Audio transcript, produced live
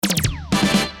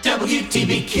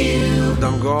WTBQ.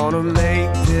 I'm gonna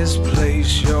make this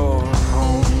place your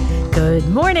home. Good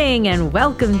morning and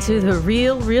welcome to the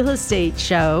Real Estate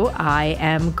Show. I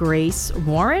am Grace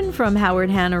Warren from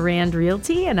Howard Hanna Rand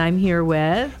Realty, and I'm here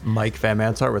with Mike Van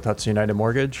Mansart with Hudson United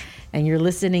Mortgage. And you're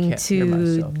listening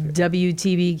to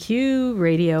WTBQ,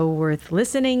 radio worth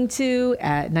listening to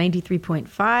at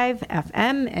 93.5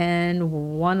 FM and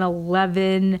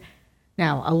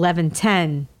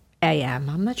 1110 AM.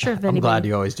 I'm not sure if anybody... I'm glad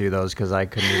you always do those because I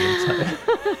couldn't even tell you.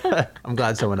 I'm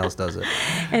glad someone else does it.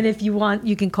 And if you want,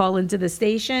 you can call into the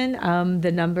station.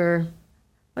 The number...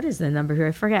 What is the number here?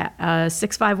 I forget.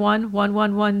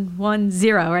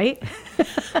 651-11110, right?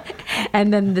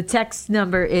 And then the text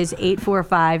number is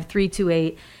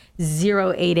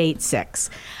 845-328-0886.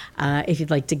 If you'd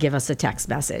like to give us a text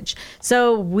message.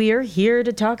 So we're here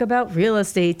to talk about real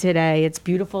estate today. It's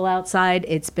beautiful outside.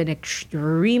 It's been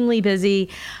extremely busy.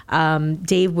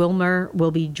 Dave Wilmer will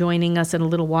be joining us in a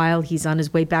little while. He's on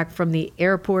his way back from the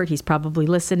airport. He's probably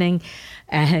listening,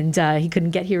 and he couldn't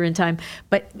get here in time.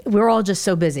 But we're all just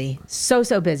so busy. So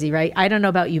busy, right? I don't know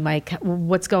about you, Mike.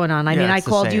 What's going on? I mean, I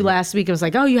called you last week. I was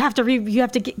like, oh, you have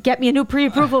to get me a new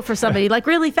pre-approval for somebody, like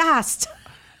really fast.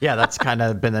 Yeah, that's kind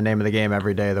of been the name of the game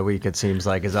every day of the week, it seems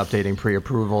like, is updating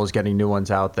pre-approvals, getting new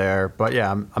ones out there. But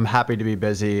yeah, I'm happy to be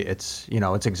busy. It's,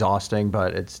 it's exhausting,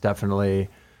 but it's definitely,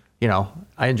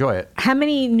 I enjoy it. How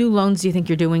many new loans do you think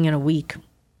you're doing in a week?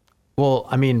 Well,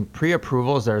 I mean,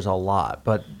 pre-approvals, there's a lot,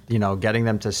 but, getting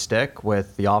them to stick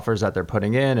with the offers that they're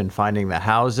putting in and finding the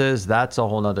houses, that's a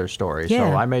whole nother story.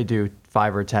 Yeah. So I may do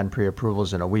 5 or 10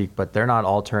 pre-approvals in a week, but they're not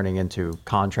all turning into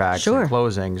contracts and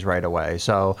closings right away.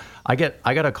 So I got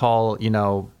a call,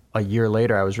 a year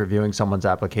later, I was reviewing someone's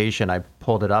application. I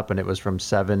pulled it up and it was from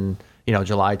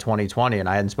July 2020, and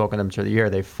I hadn't spoken to them for the year.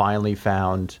 They finally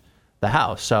found the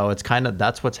house. So it's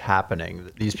that's what's happening.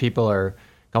 These people are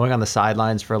going on the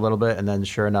sidelines for a little bit, and then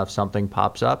sure enough, something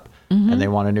pops up, and they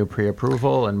want a new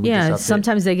pre-approval. And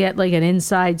sometimes they get like an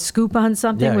inside scoop on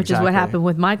something, which is what happened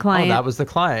with my client. Oh, that was the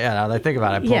client. Yeah, now that I think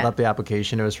about it, I pulled up the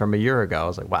application. It was from a year ago. I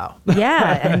was like, wow.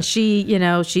 Yeah, and she,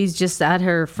 she's just at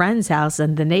her friend's house,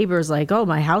 and the neighbor's like, oh,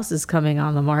 my house is coming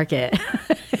on the market.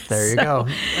 There you go.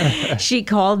 She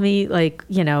called me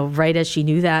right as she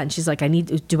knew that, and she's like,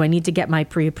 do I need to get my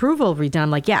pre-approval redone?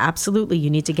 I'm like, yeah, absolutely. You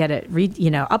need to get it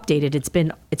updated.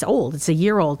 It's old. It's a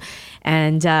year old.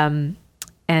 And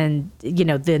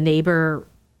the neighbor,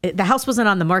 the house wasn't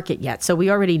on the market yet, so we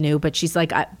already knew, but she's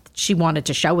like, she wanted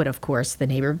to show it, of course, the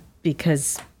neighbor,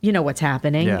 because what's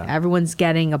happening. Yeah. Everyone's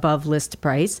getting above list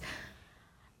price.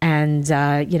 And,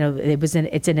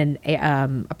 it's in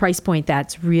a price point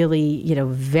that's really,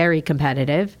 very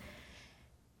competitive.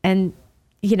 And,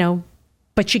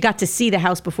 but she got to see the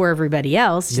house before everybody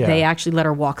else. Yeah. They actually let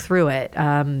her walk through it.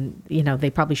 They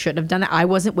probably shouldn't have done that. I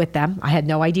wasn't with them. I had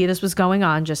no idea this was going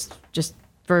on, just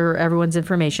for everyone's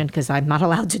information, because I'm not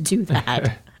allowed to do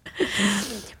that.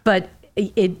 But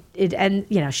we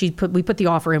put the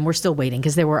offer in. We're still waiting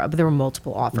because there were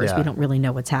multiple offers. Yeah. We don't really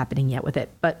know what's happening yet with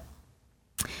it, but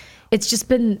it's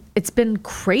been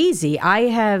crazy. I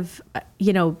have,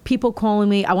 people calling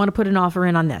me, I want to put an offer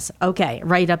in on this. Okay,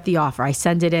 write up the offer. I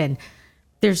send it in.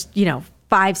 There's,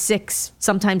 5, 6,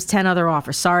 sometimes 10 other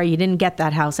offers. Sorry, you didn't get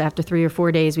that house. After 3 or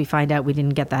 4 days, we find out we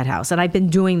didn't get that house. And I've been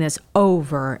doing this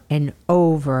over and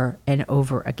over and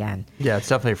over again. Yeah, it's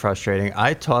definitely frustrating.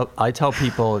 I tell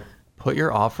people, put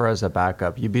your offer as a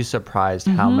backup. You'd be surprised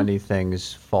how many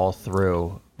things fall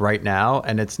through right now.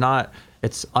 And it's not...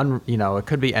 it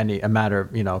could be a matter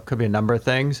of, it could be a number of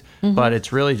things, but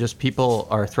it's really just people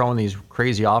are throwing these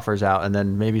crazy offers out and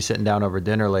then maybe sitting down over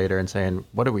dinner later and saying,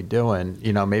 what are we doing?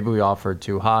 Maybe we offered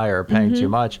too high or paying too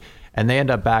much, and they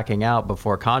end up backing out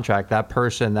before contract. That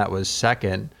person that was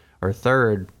second or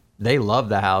third, they love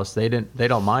the house. They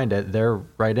don't mind it. They're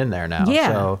right in there now.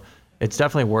 Yeah. So it's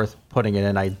definitely worth putting it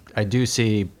in. I do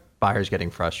see buyers getting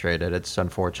frustrated. It's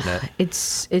unfortunate.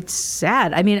 It's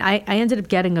sad. I mean, I ended up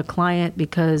getting a client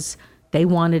because they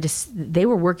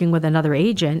were working with another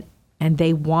agent and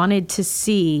they wanted to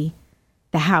see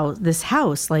this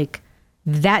house like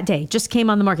that day. Just came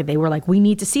on the market. They were like, we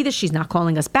need to see this. She's not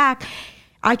calling us back.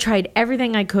 I tried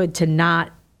everything I could to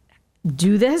not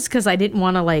do this because I didn't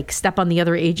want to step on the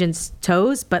other agent's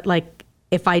toes, but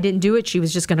if I didn't do it, she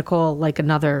was just going to call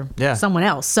someone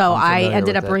else. So I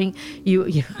ended up bringing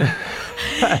you.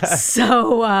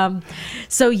 So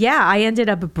I ended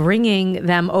up bringing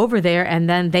them over there, and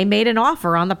then they made an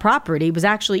offer on the property. It was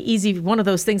actually easy. One of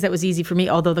those things that was easy for me,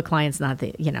 although the client's not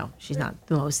she's not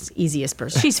the most easiest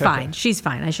person. She's fine. She's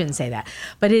fine. I shouldn't say that,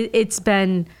 but it's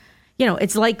been,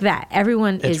 it's like that.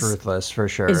 Everyone it's ruthless for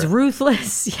sure. Is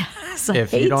ruthless. Yes. I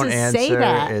If hate you don't to answer, say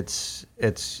that. it's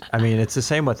the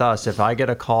same with us. If I get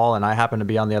a call and I happen to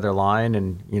be on the other line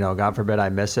and, God forbid I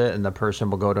miss it and the person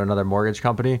will go to another mortgage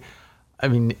company,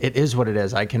 it is what it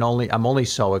is. I'm only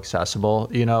so accessible,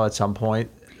 at some point.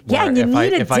 Yeah, and you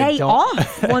need a day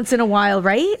off once in a while,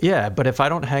 right? Yeah, but if I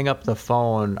don't hang up the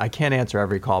phone, I can't answer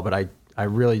every call, but I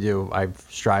really do. I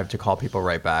strive to call people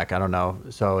right back. I don't know.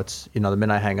 So it's, the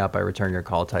minute I hang up, I return your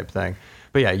call type thing.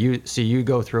 But yeah, you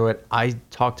go through it. I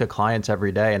talk to clients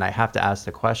every day and I have to ask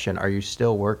the question, are you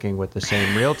still working with the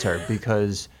same realtor?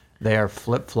 Because they are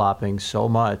flip-flopping so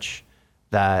much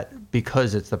that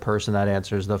because it's the person that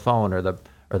answers the phone or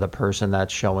the person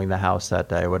that's showing the house that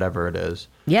day, whatever it is.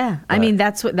 Yeah. But,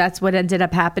 that's what ended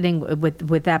up happening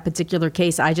with that particular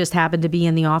case. I just happened to be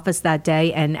in the office that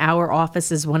day, and our office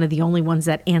is one of the only ones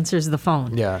that answers the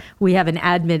phone. Yeah. We have an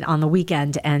admin on the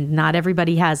weekend, and not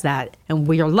everybody has that. And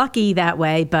we are lucky that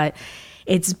way, but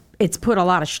it's put a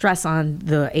lot of stress on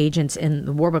the agents in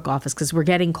the Warwick office because we're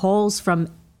getting calls from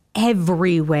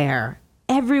everywhere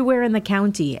in the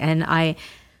county. And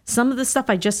some of the stuff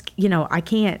I just, I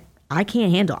can't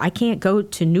handle. I can't go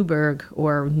to Newburgh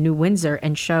or New Windsor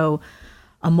and show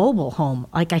a mobile home.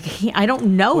 Like I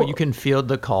don't know. Well, you can field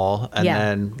the call and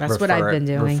then that's what I've been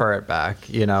doing. Refer it back.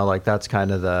 That's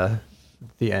kind of the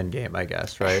end game, I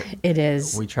guess, right? It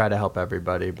is. We try to help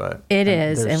everybody, but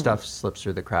there's stuff slips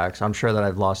through the cracks. I'm sure that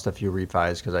I've lost a few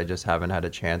refis because I just haven't had a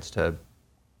chance to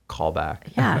call back.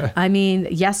 Yeah.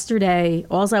 Yesterday,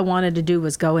 all I wanted to do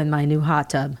was go in my new hot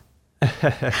tub.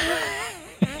 I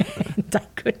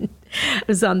couldn't. I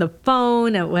was on the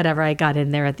phone and whatever. I got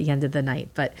in there at the end of the night,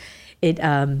 but it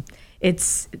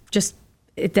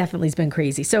definitely has been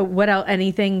crazy. So what else,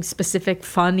 anything specific,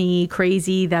 funny,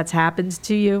 crazy that's happened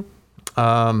to you?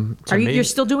 You're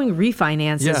still doing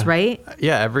refinances, right?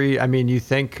 Yeah.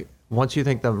 Once you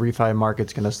think the refi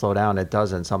market's going to slow down, it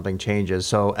doesn't. Something changes.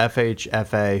 So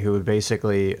FHFA, who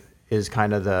basically is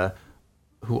kind of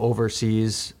who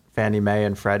oversees Fannie Mae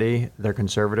and Freddie, their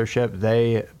conservatorship,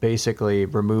 they basically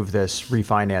removed this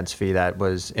refinance fee that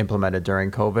was implemented during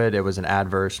COVID. It was an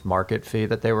adverse market fee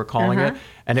that they were calling it.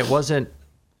 And it wasn't,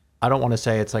 I don't want to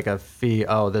say it's like a fee,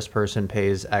 this person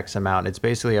pays X amount. It's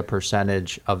basically a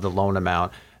percentage of the loan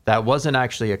amount. That wasn't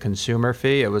actually a consumer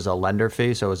fee. It was a lender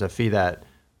fee. So it was a fee that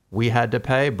we had to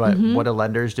pay. But what do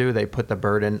lenders do? They put the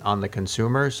burden on the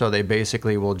consumer. So they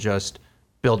basically will just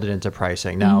build it into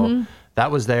pricing. Now, that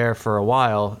was there for a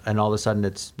while, and all of a sudden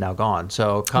it's now gone.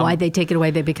 So why'd they take it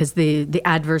away? Because the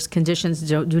adverse conditions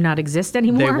do not exist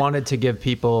anymore? They wanted to give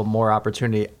people more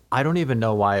opportunity. I don't even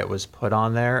know why it was put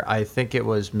on there. I think it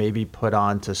was maybe put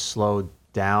on to slow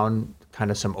down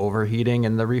kind of some overheating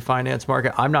in the refinance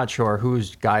market. I'm not sure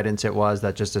whose guidance it was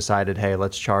that just decided, hey,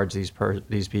 let's charge these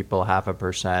people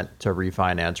 0.5% to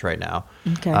refinance right now.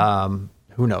 Okay.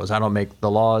 Who knows? I don't make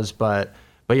the laws, but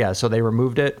yeah, so they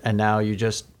removed it, and now I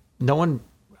don't want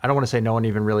to say no one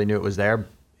even really knew it was there.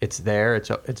 It's there.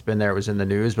 It's been there. It was in the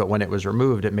news. But when it was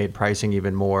removed, it made pricing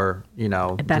even more,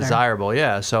 desirable.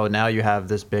 Yeah. So now you have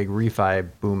this big refi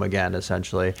boom again,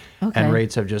 essentially. Okay. And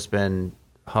rates have just been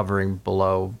hovering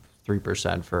below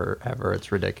 3% forever.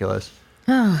 It's ridiculous.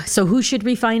 Oh, so who should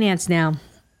refinance now?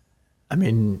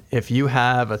 If you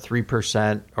have a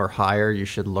 3% or higher, you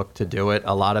should look to do it.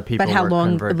 A lot of people. But how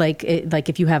long? Like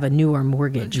if you have a newer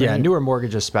mortgage. Yeah, right? newer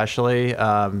mortgage especially.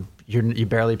 You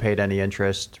barely paid any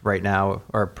interest right now,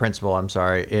 or principal. I'm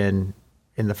sorry, in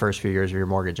the first few years of your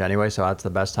mortgage anyway. So that's the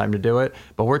best time to do it.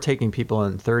 But we're taking people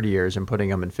in 30 years and putting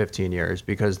them in 15 years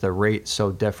because the rate's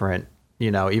so different.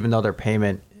 Even though their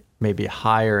payment may be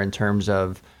higher in terms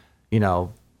of,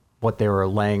 what they were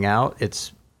laying out,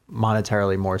 it's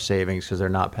monetarily more savings because they're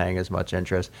not paying as much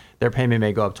interest. Their payment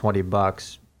may go up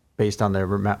 $20 based on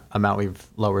the amount we've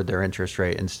lowered their interest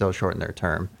rate and still shorten their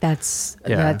term. That's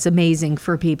amazing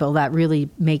for people. That really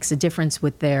makes a difference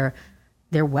with their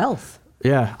wealth.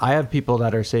 Yeah, I have people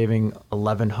that are saving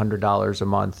 $1,100 a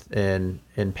month in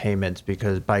payments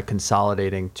because by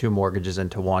consolidating two mortgages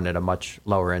into one at a much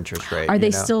lower interest rate. Are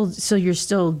they still? So you're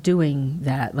still doing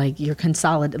that? Like you're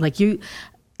consolidating?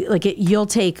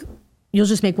 You'll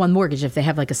just make one mortgage if they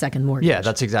have like a second mortgage. Yeah,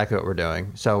 that's exactly what we're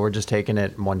doing. So we're just taking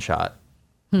it in one shot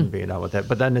and being done with it.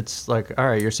 But then it's like, all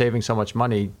right, you're saving so much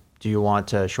money. Do you want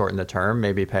to shorten the term,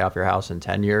 maybe pay off your house in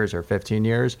 10 years or 15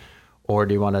 years? Or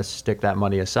do you want to stick that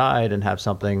money aside and have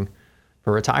something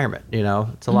for retirement?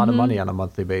 It's a lot of money on a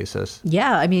monthly basis.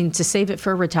 Yeah, to save it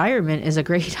for retirement is a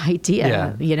great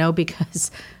idea,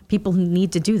 because people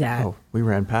need to do that. Oh, we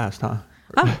ran past, huh?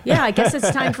 Oh, yeah, I guess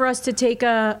it's time for us to take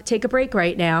a break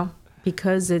right now.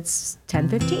 because it's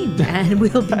 10:15 and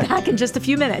we'll be back in just a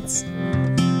few minutes.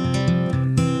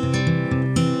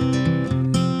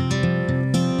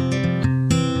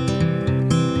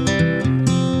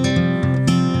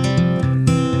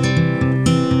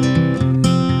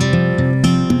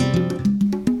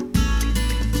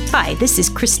 Hi, this is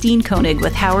Christine Koenig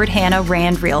with Howard Hanna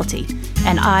Rand Realty,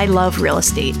 and I love real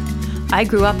estate. I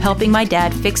grew up helping my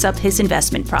dad fix up his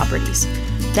investment properties.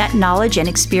 That knowledge and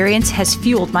experience has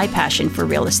fueled my passion for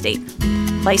real estate.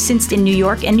 Licensed in New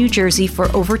York and New Jersey for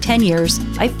over 10 years,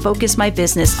 I focus my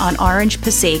business on Orange,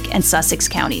 Passaic, and Sussex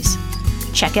counties.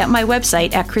 Check out my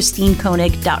website at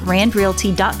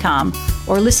christinekoenig.randrealty.com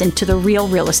or listen to The Real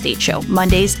Real Estate Show,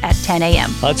 Mondays at 10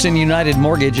 a.m. Hudson United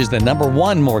Mortgage is the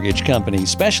 #1 mortgage company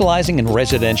specializing in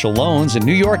residential loans in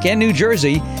New York and New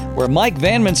Jersey, where Mike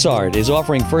Van Mansard is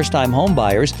offering first-time home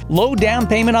buyers low down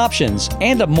payment options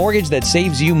and a mortgage that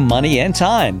saves you money and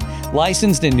time.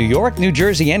 Licensed in New York, New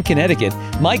Jersey, and Connecticut,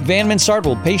 Mike Van Mansard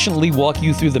will patiently walk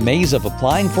you through the maze of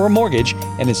applying for a mortgage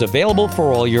and is available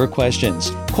for all your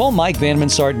questions. Call Mike Van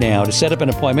Mansard now to set up an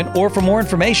appointment, or for more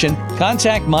information,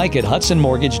 contact Mike at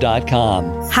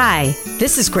hudsonmortgage.com. Hi,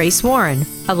 this is Grace Warren,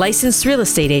 a licensed real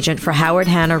estate agent for Howard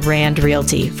Hanna Rand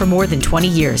Realty for more than 20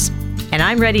 years. And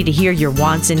I'm ready to hear your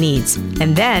wants and needs,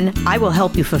 and then I will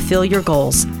help you fulfill your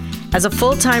goals. As a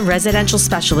full-time residential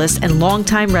specialist and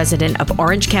longtime resident of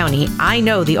Orange County, I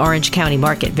know the Orange County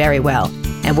market very well.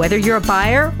 And whether you're a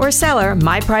buyer or seller,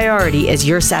 my priority is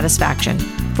your satisfaction.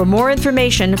 For more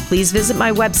information, please visit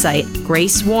my website,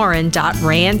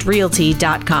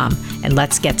 gracewarren.randrealty.com, and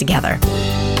let's get together.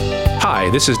 Hi,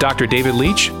 this is Dr. David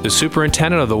Leach, the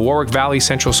superintendent of the Warwick Valley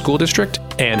Central School District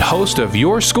and host of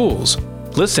Your Schools.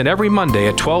 Listen every Monday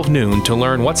at 12 noon to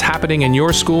learn what's happening in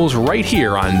your schools right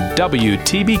here on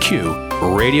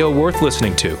WTBQ, radio worth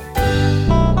listening to.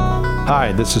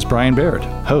 Hi, this is Brian Baird,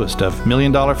 host of $1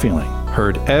 Million Feeling,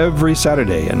 heard every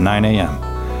Saturday at 9 a.m.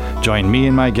 Join me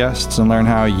and my guests and learn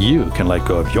how you can let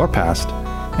go of your past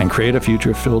and create a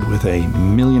future filled with a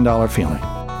 $1 million feeling.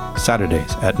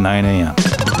 Saturdays at 9 a.m.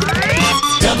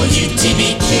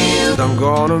 WTBQ. I'm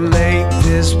gonna make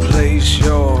this place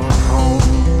your home.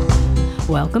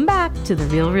 Welcome back to the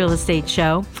Real Real Estate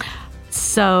Show.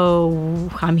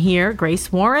 So I'm here,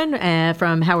 Grace Warren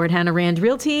from Howard Hanna Rand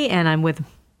Realty, and I'm with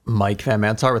Mike Van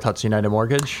Mansard with Hudson United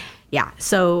Mortgage. Yeah,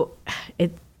 so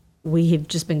we have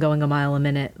just been going a mile a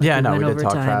minute. Yeah, no, we did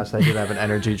talk fast. I did have an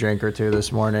energy drink or two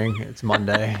this morning. It's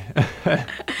Monday.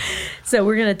 So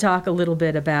we're going to talk a little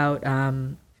bit about,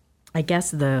 I guess,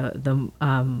 the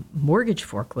mortgage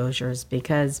foreclosures,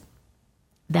 because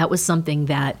that was something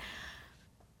that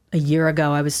a year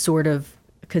ago I was sort of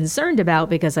concerned about,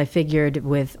 because I figured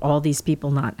with all these people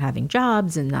not having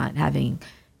jobs and not having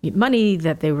money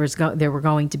that there were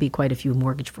going to be quite a few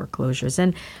mortgage foreclosures.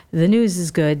 And the news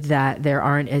is good that there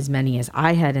aren't as many as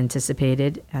I had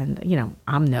anticipated. And,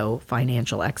 I'm no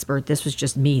financial expert. This was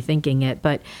just me thinking it.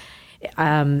 But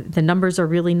the numbers are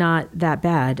really not that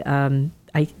bad.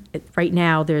 Right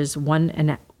now, there's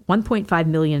 1.5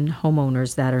 million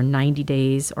homeowners that are 90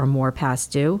 days or more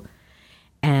past due.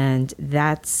 And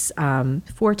that's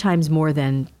 4 times more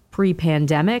than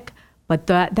pre-pandemic. But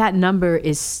that number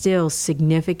is still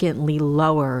significantly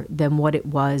lower than what it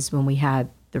was when we had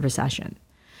the recession.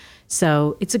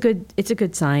 So it's a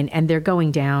good sign, and they're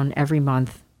going down every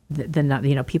month.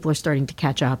 People are starting to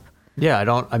catch up. Yeah,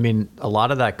 a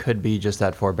lot of that could be just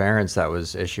that forbearance that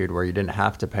was issued where you didn't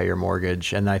have to pay your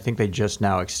mortgage, and I think they just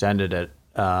now extended it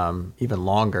even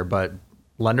longer. But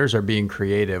lenders are being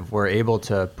creative. We're able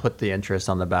to put the interest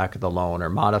on the back of the loan or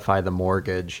modify the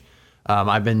mortgage.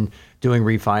 I've been doing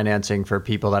refinancing for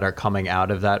people that are coming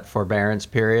out of that forbearance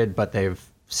period, but they've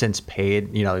since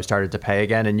paid, they started to pay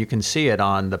again. And you can see it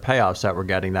on the payoffs that we're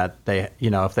getting, that they,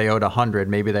 if they owed 100,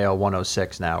 maybe they owe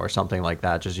 106 now or something like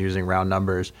that, just using round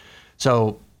numbers.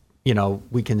 So,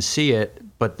 we can see it,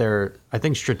 but I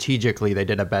think strategically they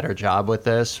did a better job with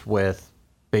this, with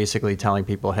basically telling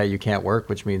people, hey, you can't work,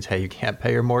 which means, hey, you can't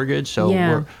pay your mortgage. So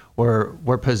yeah.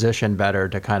 We're positioned better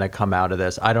to kind of come out of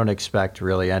this. I don't expect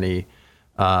really any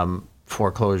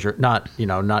foreclosure, not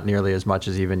nearly as much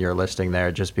as even you're listing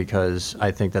there, just because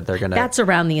I think that they're going to. That's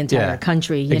around the entire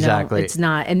country. Exactly. It's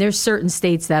not, and there's certain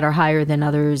states that are higher than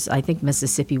others. I think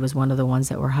Mississippi was one of the ones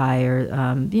that were higher.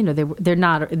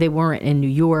 They weren't in New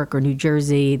York or New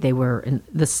Jersey. They were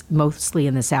mostly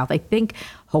in the South. I think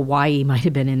Hawaii might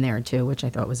have been in there too, which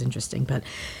I thought was interesting. But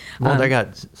they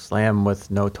got slammed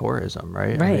with no tourism,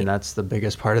 right? I mean, that's the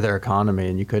biggest part of their economy,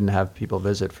 and you couldn't have people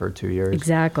visit for 2 years.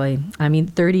 Exactly.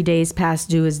 30 days past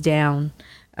due is down.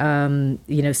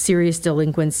 Serious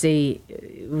delinquency,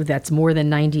 that's more than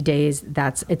 90 days.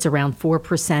 It's around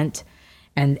 4%.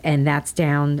 And that's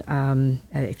down,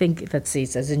 I think, let's see, it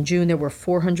says in June there were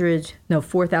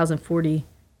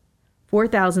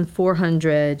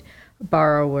 4,400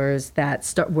 borrowers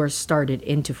that were started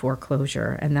into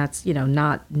foreclosure. And that's,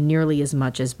 not nearly as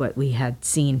much as what we had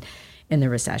seen in the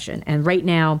recession. And right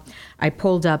now, I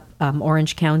pulled up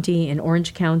Orange County. In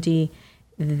Orange County,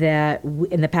 that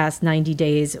in the past 90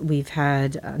 days, we've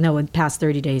had, in the past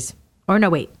 30 days,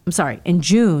 in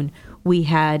June, we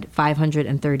had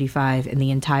 535 in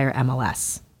the entire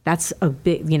MLS. That's a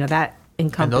big, that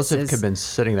encompasses. And those have been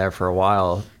sitting there for a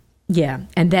while. Yeah.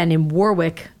 And then in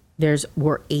Warwick,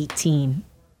 were 18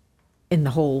 in the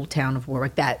whole town of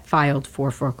Warwick that filed for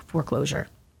foreclosure.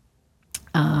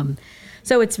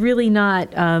 So it's really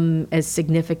not as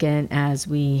significant as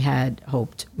we had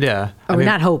hoped. Yeah.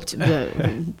 Not hoped,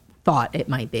 thought it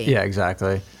might be. Yeah,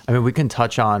 exactly. I mean, we can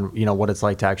touch on, what it's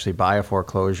like to actually buy a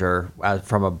foreclosure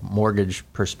from a mortgage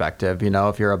perspective.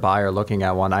 If you're a buyer looking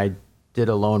at one, I did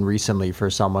a loan recently for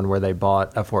someone where they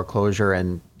bought a foreclosure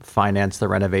and finance the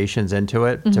renovations into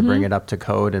it to bring it up to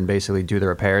code and basically do the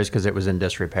repairs because it was in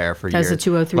disrepair for years. As a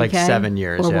 203K? Like 7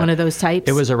 years. Or one of those types?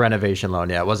 It was a renovation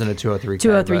loan, yeah. It wasn't a 203K.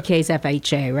 203K is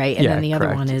FHA, right? And then the other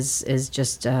correct. one is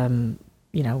just,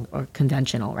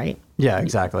 conventional, right? Yeah,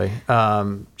 exactly.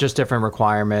 Just different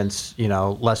requirements,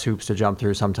 less hoops to jump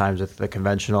through sometimes with the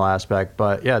conventional aspect.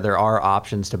 But yeah, there are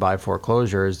options to buy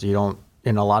foreclosures.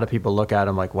 And a lot of people look at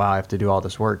them like, wow, I have to do all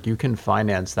this work. You can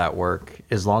finance that work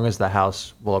as long as the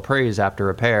house will appraise after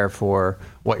repair for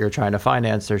what you're trying to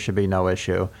finance. There should be no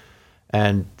issue.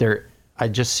 And I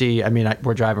just see,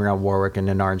 we're driving around Warwick and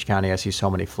in Orange County, I see so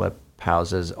many flip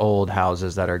houses, old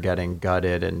houses that are getting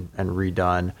gutted and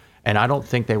redone. And I don't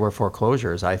think they were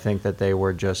foreclosures. I think that they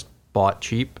were just bought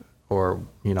cheap or,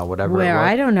 whatever. Well,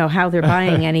 I don't know how they're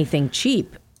buying anything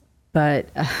cheap. But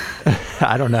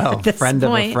I don't know, friend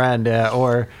point. of a friend,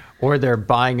 or they're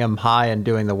buying them high and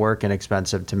doing the work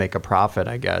inexpensive to make a profit,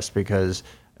 I guess, because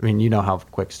how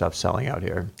quick stuff's selling out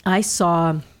here. I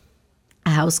saw a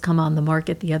house come on the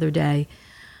market the other day.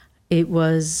 It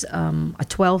was a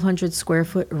 1,200 square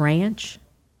foot ranch,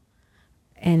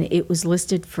 and it was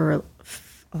listed for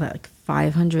like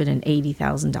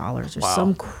 $580,000 or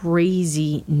some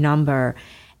crazy number.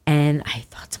 And I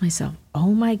thought to myself,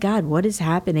 oh my God, what is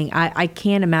happening? I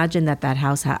can't imagine that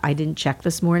house, I didn't check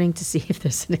this morning to see if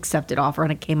there's an accepted offer,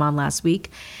 and it came on last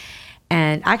week.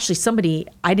 And actually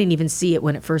I didn't even see it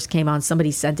when it first came on.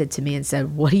 Somebody sent it to me and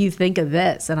said, what do you think of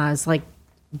this? And I was like,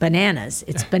 bananas.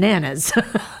 It's bananas.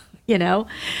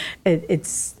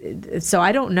 It's so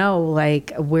I don't know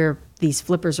like where these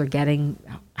flippers are getting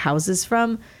houses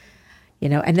from,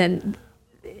 and then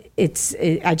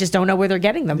I just don't know where they're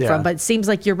getting them from. But it seems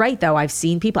like you're right, though. I've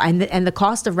seen people, and the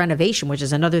cost of renovation, which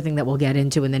is another thing that we'll get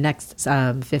into in the next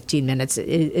 15 minutes.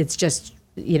 It's just,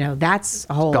 that's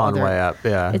a whole gone way up.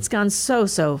 Yeah, it's gone so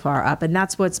far up, and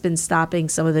that's what's been stopping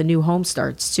some of the new home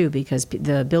starts too, because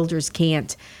the builders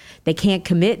can't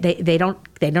commit. They don't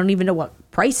even know what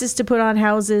prices to put on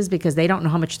houses because they don't know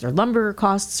how much their lumber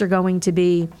costs are going to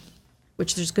be.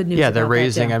 Which there's good news. Yeah, they're about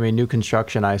raising. that, new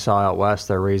construction I saw out west,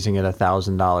 they're raising it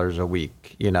 $1,000 a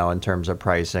week. In terms of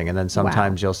pricing, and then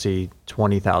sometimes you'll see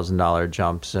 $20,000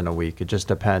 jumps in a week. It just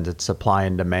depends. It's supply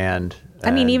and demand.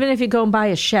 Even if you go and buy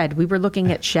a shed, we were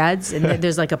looking at sheds, and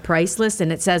there's like a price list,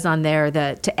 and it says on there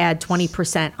that to add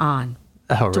 20% on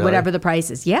to whatever the price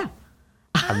is. Yeah.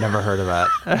 I've never heard of that.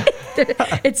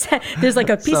 There's like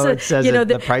a piece so of, it says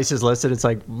the price is listed. It's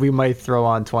like we might throw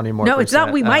on 20 more. No, it's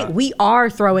not. We might. We are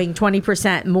throwing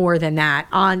 20% more than that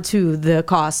onto the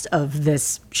cost of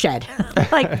this shed.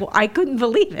 I couldn't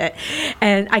believe it,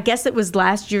 and I guess it was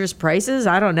last year's prices.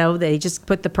 I don't know. They just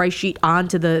put the price sheet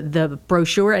onto the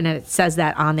brochure, and it says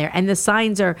that on there, and the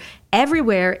signs are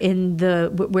everywhere in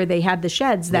where they had the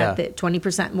sheds that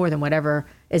 20% more than whatever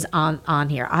is on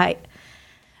here.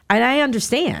 And I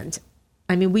understand.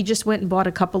 We just went and bought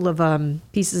a couple of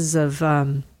pieces of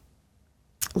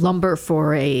lumber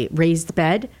for a raised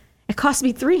bed. It cost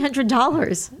me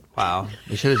 $300. Wow.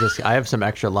 You should have I have some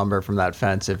extra lumber from that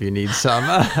fence if you need some.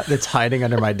 That's hiding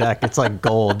under my deck. It's like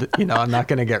gold. I'm not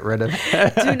going to get rid of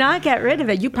it. Do not get rid of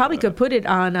it. You probably could put it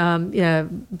on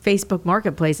Facebook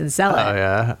Marketplace and sell it. Oh,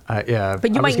 yeah. Yeah.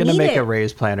 But I was going to make a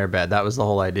raised planter bed. That was the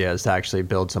whole idea, is to actually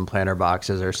build some planter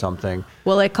boxes or something.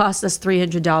 Well, it cost us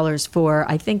 $300 for,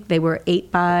 I think they were 2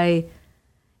 by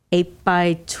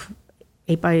 8s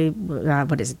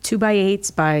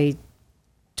by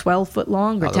 12 foot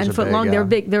long or 10 foot long. They're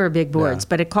big. They were big boards,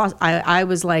 but it cost, I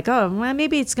was like, oh, well,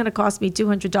 maybe it's going to cost me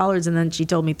 $200. And then she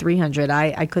told me $300.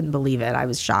 I couldn't believe it. I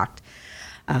was shocked.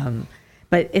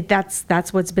 But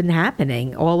that's what's been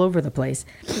happening all over the place.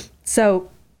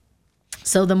 So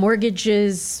So the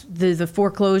mortgages, the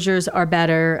foreclosures are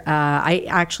better. I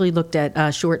actually looked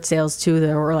at short sales too.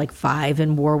 There were like 5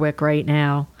 in Warwick right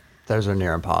now. Those are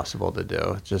near impossible to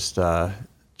do. Just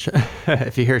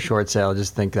if you hear short sale,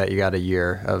 just think that you got a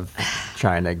year of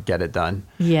trying to get it done.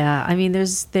 Yeah, I mean,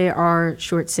 there are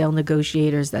short sale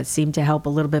negotiators that seem to help a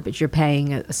little bit, but you're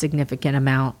paying a significant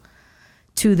amount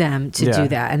to them to do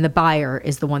that. And the buyer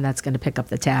is the one that's going to pick up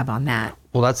the tab on that.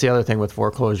 Well, that's the other thing with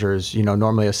foreclosures.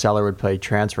 Normally a seller would pay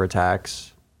transfer tax.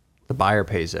 The buyer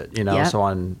pays it, Yep. So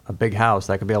on a big house,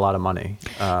 that could be a lot of money.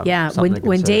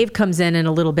 When Dave comes in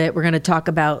a little bit, we're going to talk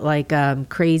about like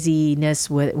craziness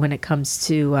when it comes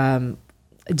to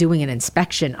doing an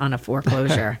inspection on a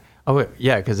foreclosure. Oh,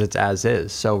 yeah, because it's as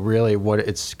is. So really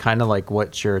it's kind of like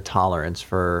what's your tolerance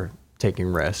for taking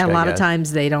risk? A lot of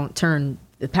times they don't turn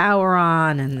the power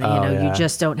on and, you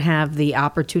just don't have the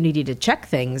opportunity to check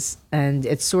things. And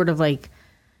it's sort of like,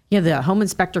 the home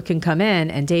inspector can come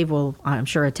in, and Dave will, I'm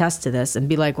sure, attest to this and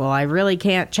be like, well, I really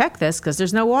can't check this because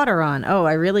there's no water on. Oh,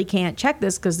 I really can't check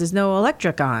this because there's no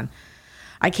electric on.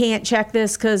 I can't check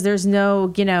this because there's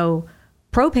no,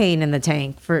 propane in the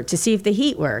tank to see if the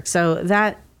heat works. So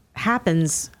that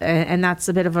happens, and that's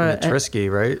a bit of it's risky,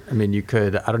 right? I mean, I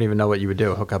don't even know what you would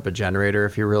do, hook up a generator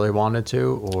if you really wanted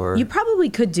to, or... You probably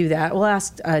could do that. We'll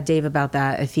ask Dave about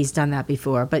that if he's done that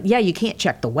before. But yeah, you can't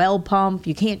check the well pump.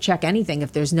 You can't check anything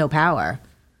if there's no power.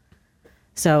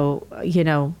 So,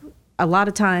 a lot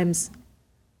of times...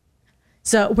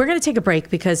 So we're going to take a break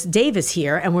because Dave is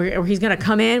here, and he's going to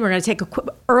come in. We're going to take a quick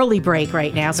early break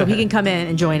right now so he can come in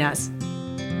and join us.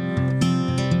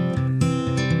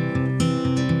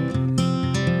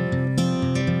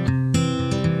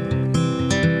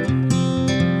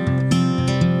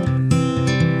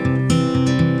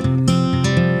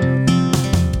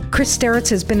 Chris Steritz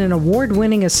has been an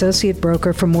award-winning associate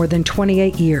broker for more than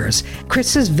 28 years.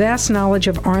 Chris's vast knowledge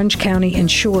of Orange County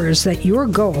ensures that your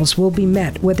goals will be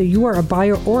met whether you are a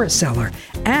buyer or a seller,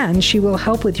 and she will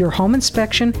help with your home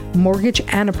inspection, mortgage,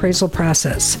 and appraisal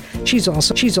process. She's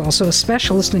also a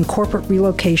specialist in corporate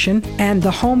relocation, and the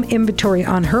home inventory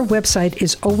on her website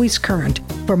is always current.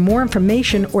 For more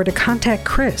information or to contact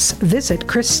Chris, visit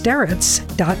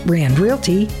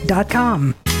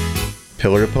chrissteritz.randrealty.com.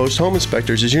 Pillar to Post Home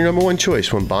Inspectors is your number one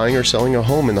choice when buying or selling a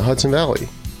home in the Hudson Valley.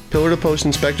 Pillar to Post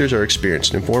inspectors are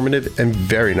experienced, informative, and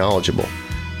very knowledgeable.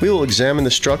 We will examine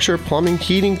the structure, plumbing,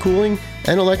 heating, cooling,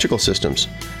 and electrical systems.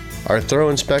 Our thorough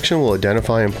inspection will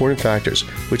identify important factors,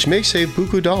 which may save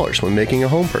buku dollars when making a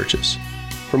home purchase.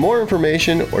 For more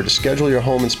information or to schedule your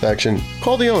home inspection,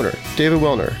 call the owner, David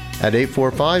Wellner, at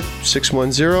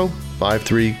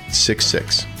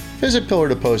 845-610-5366. Visit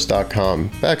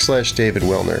pillartopost.com/David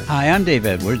Wilner. Hi, I'm Dave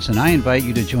Edwards, and I invite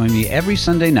you to join me every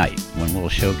Sunday night when we'll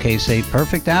showcase a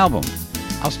perfect album.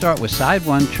 I'll start with side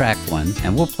 1, track 1,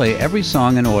 and we'll play every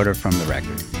song in order from the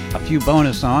record. A few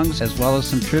bonus songs, as well as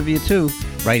some trivia too,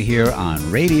 right here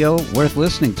on Radio Worth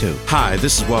Listening to. Hi,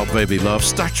 this is Wild Baby Love.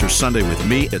 Start your Sunday with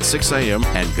me at 6 a.m.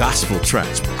 and Gospel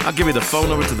Tracks. I'll give you the phone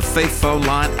number to the Faith phone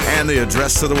line and the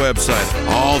address to the website.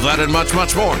 All that and much,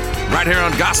 much more. Right here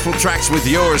on Gospel Tracks with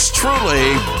yours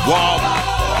truly, Wild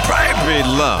Baby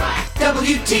Love.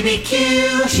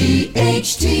 WTBQ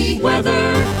GHD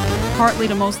weather. Partly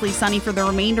to mostly sunny for the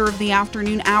remainder of the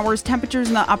afternoon hours. Temperatures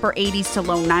in the upper 80s to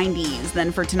low 90s.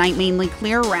 Then for tonight, mainly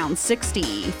clear, around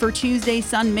 60. For Tuesday,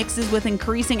 sun mixes with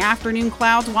increasing afternoon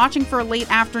clouds. Watching for a late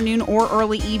afternoon or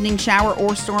early evening shower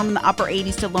or storm in the upper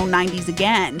 80s to low 90s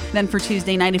again. Then for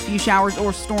Tuesday night, a few showers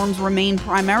or storms remain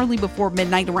primarily before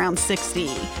midnight, around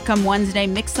 60. Come Wednesday,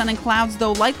 mixed sun and clouds,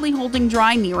 though likely holding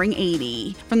dry, nearing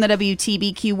 80. From the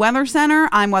WTBQ Weather Center,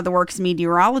 I'm WeatherWorks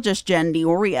meteorologist Jen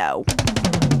DiOrio.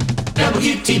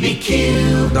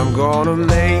 WTBQ. I'm gonna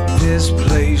make this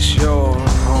place your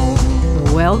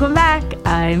home. Welcome back.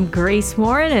 I'm Grace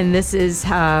Morin, and this is,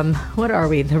 what are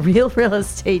we? The Real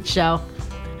Estate Show.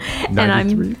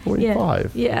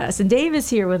 93.5. Yes, and Dave is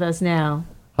here with us now.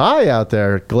 Hi out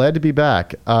there. Glad to be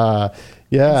back. Yeah.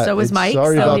 And so is Mike.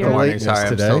 Sorry about the lateness Sorry,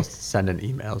 today. I'm still sending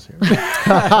emails here.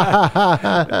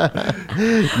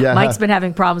 Yeah. Mike's been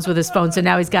having problems with his phone, so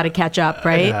now he's got to catch up,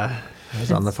 right? Yeah. I was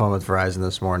on the phone with Verizon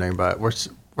this morning, but we're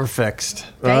fixed.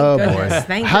 Thank goodness.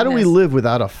 Boy. How do we live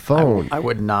without a phone? I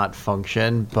would not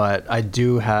function, but I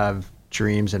do have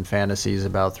dreams and fantasies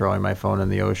about throwing my phone in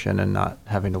the ocean and not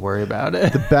having to worry about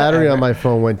it. The battery on my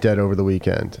phone went dead over the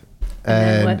weekend.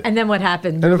 And then what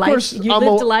happened? And of course, you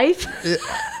lived life?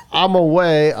 I'm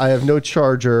away. I have no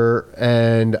charger,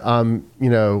 and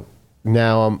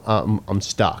now I'm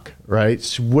stuck, right?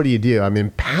 So what do? I'm in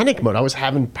panic mode. I was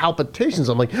having palpitations.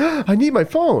 I'm like, I need my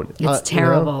phone. It's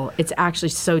terrible. It's actually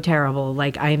so terrible.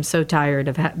 Like, I am so tired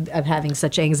of having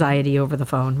such anxiety over the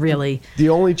phone, really. The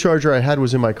only charger I had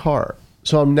was in my car.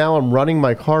 So I'm running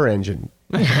my car engine,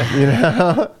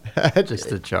 just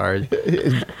to charge.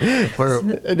 For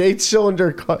an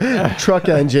 8-cylinder truck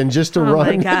engine just to run. Oh,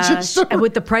 my gosh. And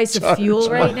with the price of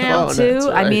fuel right now, too.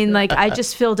 Right. I mean, like, I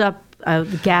just filled up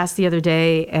gas the other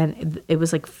day, and it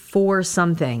was like $4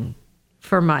 something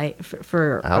for my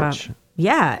ouch.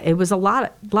 Yeah, it was a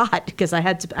lot because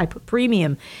I put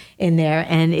premium in there,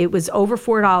 and it was over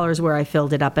 $4 where I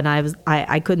filled it up, and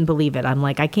I couldn't believe it. I'm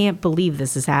like, I can't believe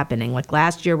this is happening. Like,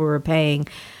 last year we were paying,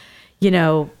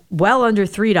 well under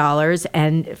 $3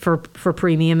 and for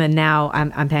premium, and now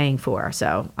I'm paying $4.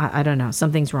 So I don't know,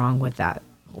 something's wrong with that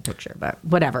whole picture, but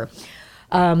whatever.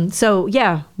 So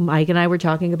yeah, Mike and I were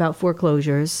talking about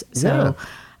foreclosures. So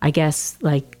I guess,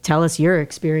 like, tell us your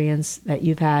experience that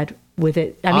you've had with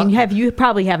it. I mean, you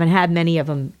probably haven't had many of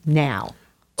them now.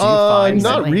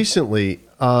 Not recently,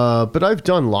 but I've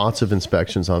done lots of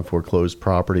inspections on foreclosed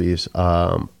properties.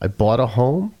 I bought a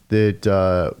home that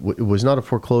it was not a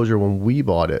foreclosure when we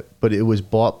bought it, but it was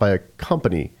bought by a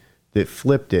company that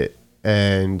flipped it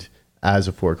and as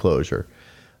a foreclosure.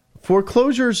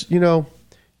 Foreclosures, you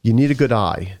need a good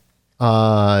eye.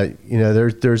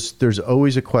 There's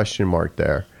always a question mark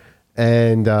there.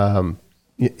 And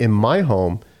in my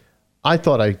home, I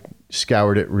thought I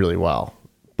scoured it really well,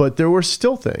 but there were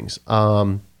still things.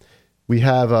 We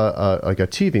have a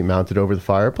TV mounted over the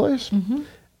fireplace,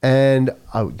 and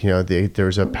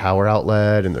there's a power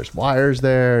outlet and there's wires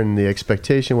there, and the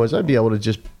expectation was I'd be able to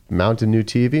just mount a new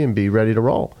TV and be ready to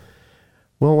roll.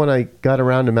 Well, when I got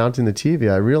around to mounting the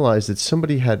TV, I realized that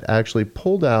somebody had actually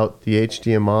pulled out the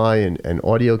HDMI and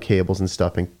audio cables and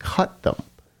stuff and cut them.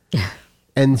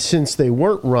 And since they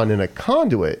weren't run in a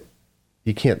conduit,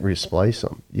 you can't resplice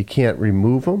them. You can't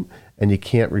remove them, and you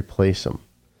can't replace them.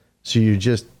 So you're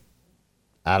just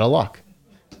out of luck.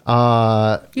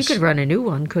 You could run a new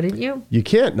one, couldn't you? You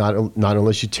can't, not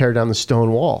unless you tear down the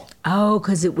stone wall. Oh,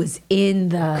 because it was in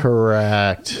the...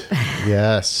 Correct.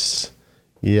 Yes.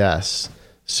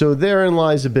 So therein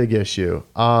lies a big issue.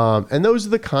 And those are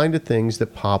the kind of things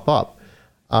that pop up.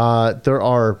 There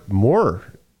are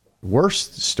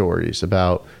worse stories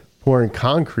about pouring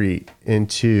concrete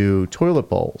into toilet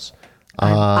bowls.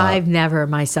 I've never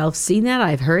myself seen that.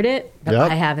 I've heard it, but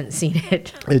I haven't seen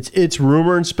it. It's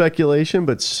rumor and speculation,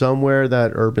 but somewhere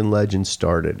that urban legend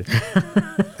started.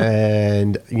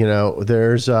 And,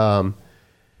 there's...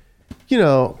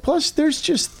 plus there's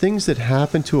just things that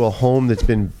happen to a home that's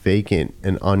been vacant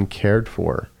and uncared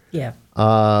for. Yeah.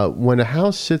 When a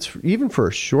house sits, even for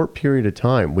a short period of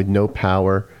time, with no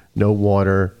power, no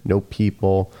water, no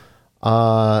people,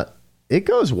 it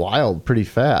goes wild pretty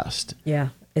fast. Yeah,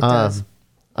 it does.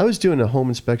 I was doing a home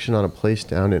inspection on a place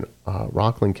down in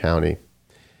Rockland County,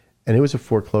 and it was a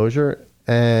foreclosure,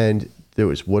 and there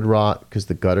was wood rot because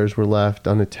the gutters were left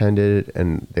unattended,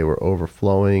 and they were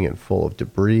overflowing and full of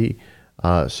debris.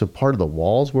 So part of the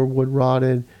walls were wood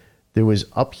rotted. There was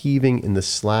upheaving in the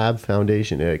slab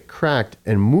foundation. It cracked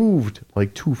and moved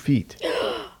like 2 feet.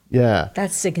 Yeah.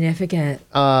 That's significant.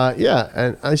 Yeah.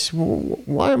 And I said, well,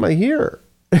 why am I here?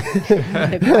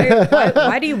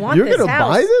 why do you want You're this gonna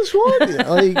house? buy this one?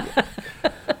 Like,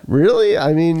 really?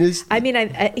 I mean, was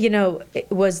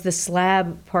the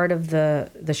slab part of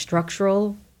the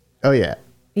structural? Oh, yeah.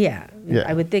 Yeah.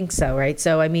 I would think so, right?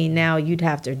 So, I mean, now you'd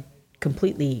have to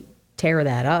completely tear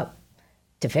that up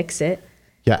to fix it.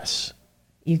 Yes.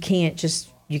 You can't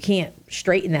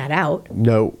straighten that out.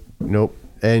 Nope.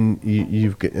 And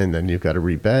then you've got to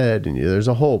rebed, and there's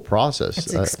a whole process.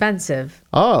 It's expensive.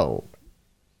 I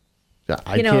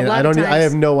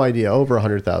have no idea. Over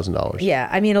 $100,000. Yeah,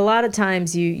 I mean, a lot of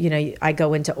times I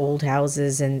go into old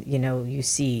houses and you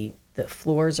see the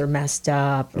floors are messed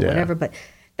up or whatever, but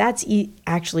that's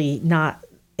actually not.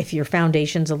 If your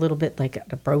foundation's a little bit like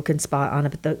a broken spot on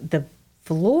it, but the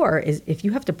floor is, if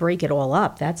you have to break it all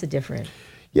up, that's a different.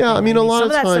 Yeah, I mean, a lot of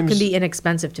that times stuff can be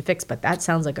inexpensive to fix, but that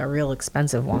sounds like a real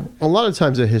expensive one. A lot of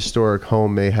times a historic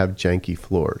home may have janky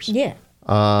floors. Yeah.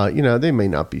 They may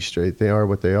not be straight. They are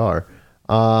what they are.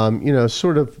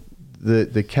 Sort of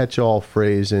the catch-all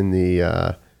phrase in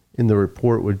the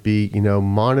report would be,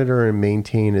 monitor and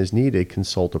maintain as needed,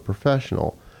 consult a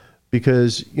professional.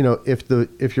 Because,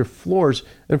 if your floors,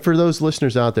 and for those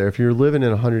listeners out there, if you're living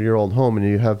in a 100-year-old home and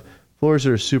you have floors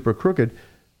that are super crooked,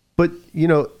 but,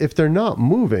 if they're not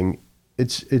moving,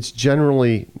 it's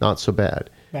generally not so bad.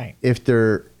 Right. If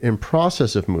they're in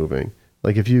process of moving,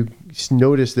 Like if you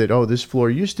notice that, oh, this floor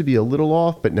used to be a little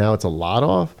off, but now it's a lot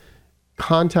off,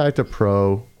 contact a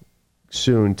pro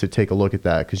soon to take a look at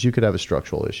that, because you could have a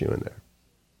structural issue in there.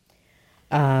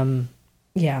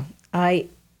 Yeah, I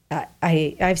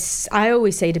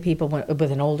always say to people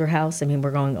with an older house, I mean,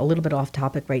 we're going a little bit off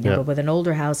topic right now, but with an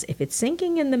older house, if it's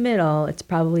sinking in the middle, it's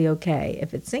probably okay.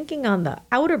 If it's sinking on the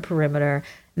outer perimeter,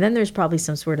 then there's probably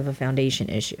some sort of a foundation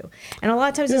issue. And a lot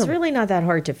of times it's really not that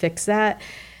hard to fix that.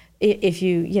 If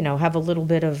you have a little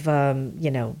bit of,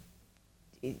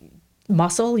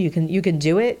 muscle, you can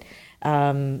do it.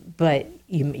 But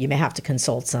you may have to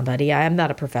consult somebody. I'm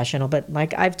not a professional, but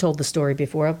like I've told the story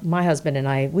before, my husband and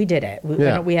I, we did it.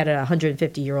 We had a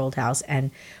 150-year-old house,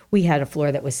 and we had a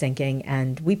floor that was sinking,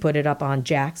 and we put it up on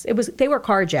jacks. They were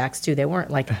car jacks too. They weren't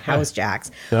like house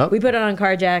jacks. Yep. We put it on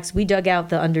car jacks. We dug out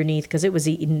the underneath because it was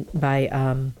eaten by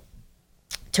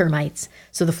termites.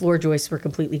 So the floor joists were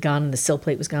completely gone and the sill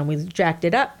plate was gone. We jacked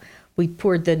it up. We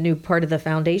poured the new part of the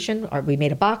foundation, or we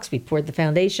made a box. We poured the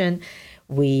foundation.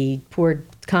 We poured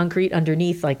concrete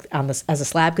underneath, like as a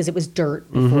slab, because it was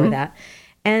dirt before that.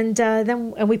 And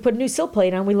then we put a new sill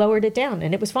plate on. We lowered it down,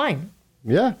 and it was fine.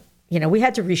 Yeah. We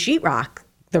had to re-sheetrock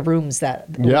the rooms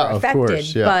that were affected. Of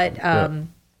course. Yeah.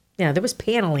 But there was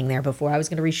paneling there before. I was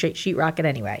going to re-sheetrock it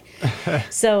anyway.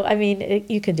 So, I mean,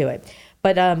 you can do it.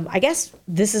 But I guess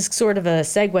this is sort of a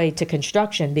segue to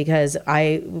construction, because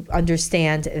I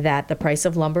understand that the price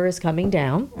of lumber is coming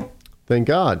down. Thank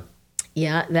God.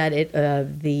 Yeah, that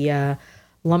the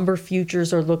lumber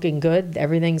futures are looking good.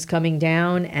 Everything's coming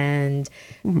down, and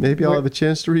maybe I'll have a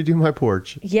chance to redo my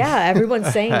porch. Yeah,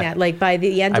 everyone's saying that. Like by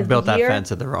the end of the year, I built that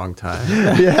fence at the wrong time.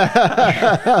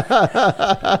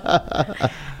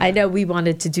 I know we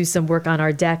wanted to do some work on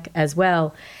our deck as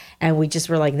well, and we just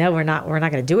were like, no, we're not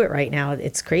going to do it right now.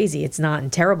 It's crazy. It's not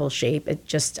in terrible shape. It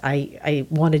just I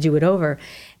want to do it over,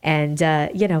 and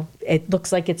it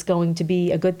looks like it's going to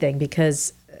be a good thing,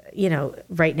 because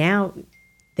right now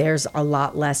there's a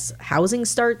lot less housing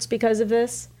starts because of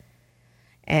this,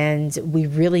 and we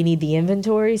really need the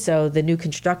inventory. So the new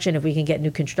construction, if we can get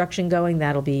new construction going,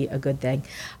 that'll be a good thing.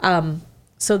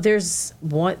 So there's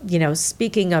one,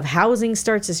 speaking of housing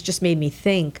starts, it's just made me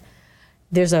think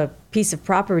there's a piece of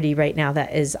property right now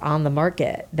that is on the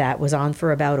market that was on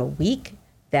for about a week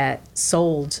that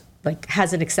sold, like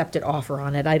has an accepted offer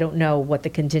on it. I don't know what the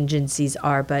contingencies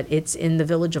are, but it's in the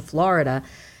Village of Florida.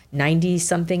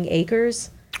 90-something acres.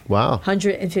 Wow.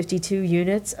 152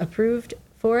 units approved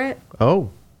for it. Oh.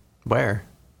 Where?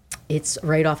 It's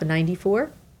right off of 94.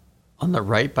 On the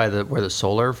right by where the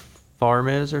solar farm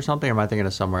is or something? Or am I thinking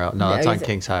of somewhere else? No, that's on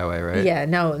Kings Highway, right? Yeah,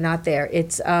 no, not there.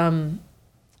 It's on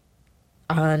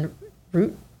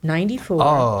Route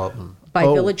 94 by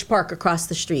Village Park across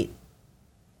the street.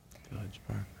 Village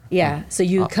Park. Yeah, so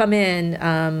you come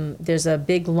in, there's a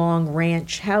big long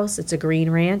ranch house. It's a green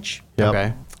ranch. Yep.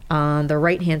 Okay. On the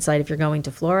right-hand side, if you're going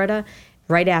to Florida,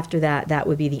 right after that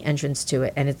would be the entrance to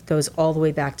it, and it goes all the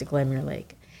way back to Glenmere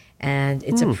Lake. And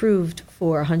it's approved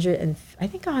for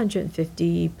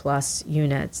 150 plus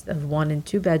units of 1- and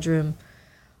 2-bedroom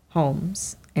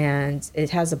homes, and it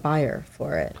has a buyer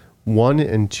for it.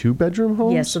 1- and 2-bedroom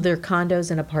homes? Yeah, so they're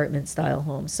condos and apartment-style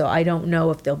homes. So I don't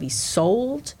know if they'll be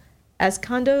sold as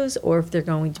condos or if they're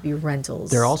going to be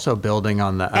rentals. They're also building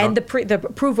on the... And the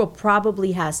approval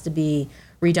probably has to be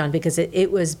redone, because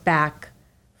it was back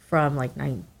from like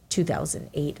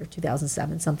 2008 or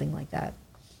 2007, something like that.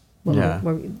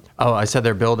 I said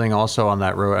they're building also on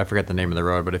that road. I forget the name of the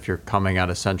road, but if you're coming out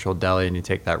of Central Delhi and you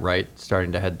take that right,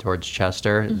 starting to head towards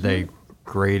Chester, they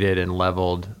graded and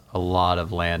leveled a lot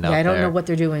of land out there. I don't know what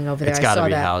they're doing over there. It's got to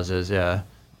be houses,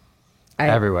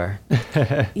 everywhere.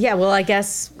 Yeah, well, I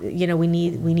guess we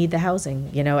need the housing.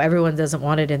 Everyone doesn't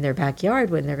want it in their backyard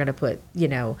when they're going to put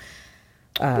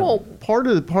well, part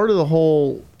of the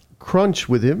whole crunch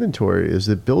with inventory is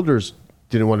that builders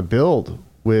didn't want to build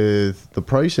with the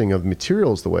pricing of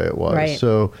materials the way it was. Right.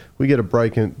 So we get a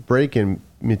break in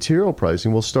material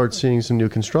pricing, we'll start seeing some new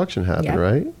construction happen,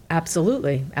 right?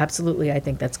 Absolutely. I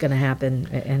think that's going to happen,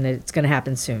 and it's going to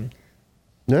happen soon.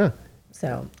 Yeah.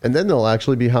 So. And then there'll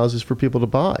actually be houses for people to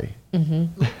buy.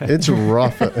 It's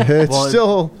rough. It's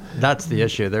that's the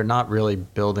issue. They're not really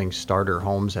building starter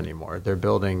homes anymore. They're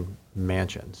building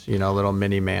mansions, little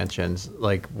mini mansions.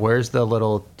 Like, where's the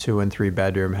little 2- and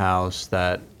 3-bedroom house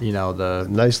that, the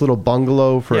nice little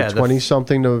bungalow for a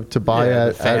 20-something to buy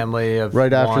at family of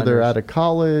right after they're out of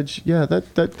college. Yeah,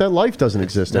 that life doesn't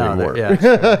exist anymore. Not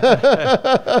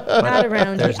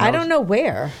around here. I don't know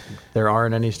where. there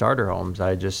aren't any starter homes.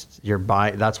 You're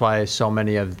buying. That's why so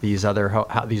many of these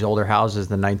these older houses,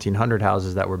 the 1900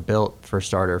 houses that were built for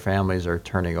starter families, are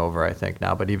turning over, I think,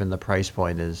 now. But even the price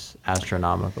point is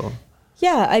astronomical.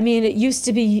 Yeah, I mean, it used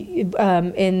to be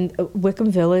in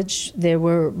Wickham Village, there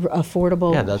were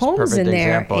affordable homes in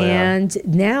there. Example, and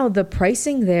now the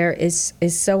pricing there is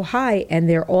so high, and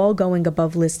they're all going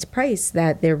above list price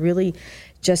that they're really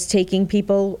just taking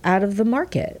people out of the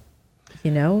market.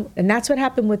 And that's what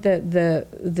happened with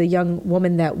the young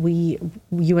woman that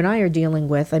you and I are dealing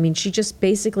with. I mean, she just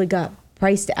basically got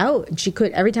priced out, and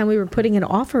every time we were putting an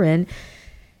offer in,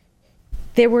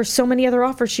 there were so many other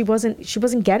offers she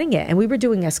wasn't getting it, and we were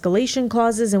doing escalation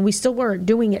clauses, and we still weren't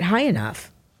doing it high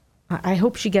enough. I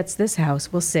hope she gets this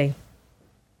house. We'll see.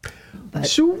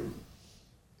 So,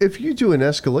 if you do an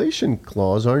escalation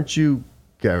clause, aren't you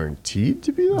guaranteed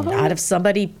to be the highest? Not if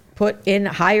somebody put in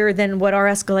higher than what our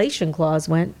escalation clause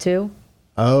went to.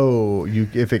 Oh,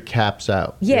 if it caps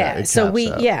out. Yeah.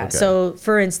 Okay. So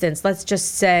for instance, let's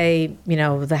just say,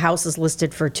 the house is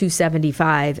listed for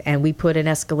 $275 and we put an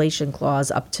escalation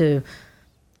clause up to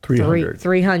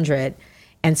 $300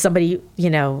 and somebody,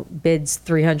 bids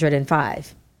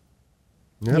 $305.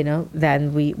 Yep.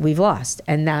 Then we've lost.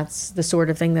 And that's the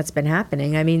sort of thing that's been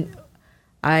happening. I mean,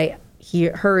 I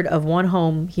heard of one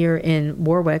home here in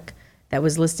Warwick that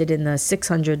was listed in the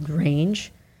 600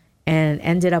 range and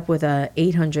ended up with a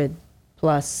 800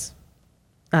 plus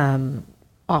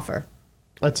offer.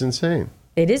 That's insane.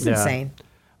 It is insane.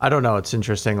 I don't know. It's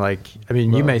interesting.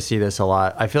 You may see this a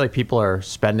lot. I feel like people are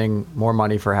spending more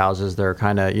money for houses. They're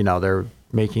kind of, they're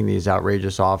making these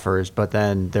outrageous offers, but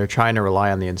then they're trying to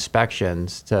rely on the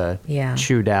inspections to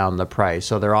chew down the price.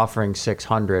 So they're offering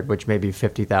 600, which may be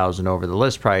 50,000 over the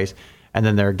list price. And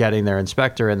then they're getting their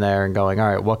inspector in there and going, all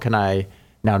right, what can I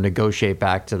now negotiate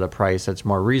back to the price that's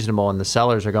more reasonable? And the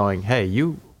sellers are going, hey,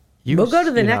 we'll go to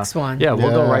the next one. Yeah,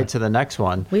 we'll go right to the next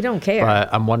one. We don't care.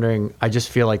 But I'm wondering, I just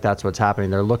feel like that's what's happening.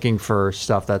 They're looking for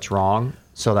stuff that's wrong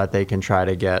so that they can try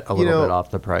to get a little bit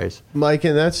off the price. Mike,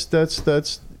 and that's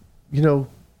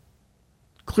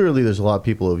clearly there's a lot of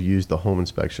people who have used the home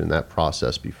inspection, that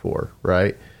process before,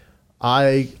 right?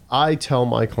 I tell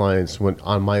my clients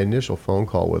on my initial phone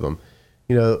call with them,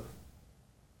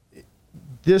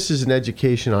 this is an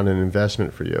education on an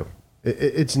investment for you.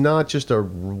 It's not just a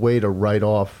way to write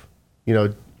off,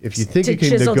 if you think you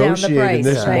can negotiate in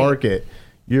this market,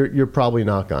 you're probably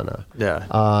not gonna. Yeah.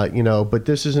 But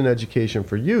this is an education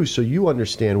for you, so you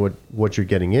understand what you're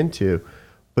getting into,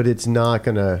 but it's not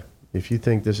gonna, if you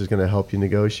think this is gonna help you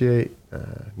negotiate,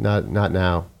 not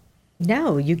now.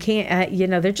 No, you can't.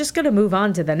 They're just going to move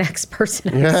on to the next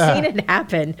person. I've seen it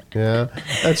happen. Yeah,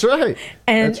 that's right.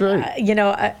 And, that's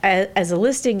right. As a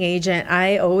listing agent,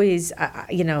 I always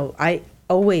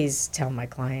tell my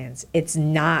clients, it's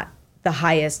not the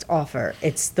highest offer.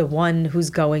 It's the one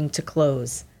who's going to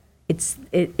close.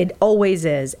 It always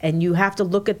is. And you have to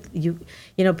look at,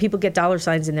 people get dollar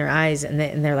signs in their eyes and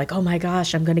they're like, oh my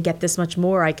gosh, I'm going to get this much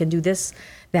more. I can do this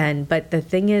then. But the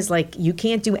thing is, you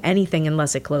can't do anything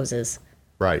unless it closes.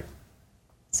 Right.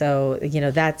 So,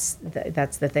 that's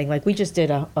the thing. We just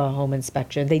did a home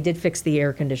inspection. They did fix the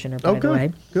air conditioner, by the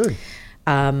way. Good.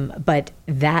 But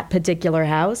that particular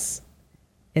house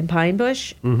in Pine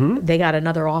Bush, they got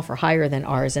another offer higher than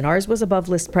ours, and ours was above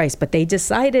list price, but they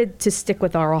decided to stick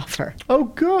with our offer. Oh,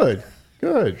 good.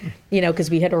 Because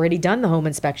we had already done the home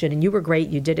inspection, and you were great.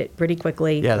 You did it pretty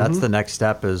quickly. Yeah, that's the next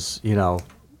step is,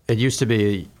 it used to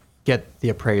be get the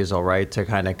appraisal, right, to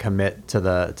kind of commit to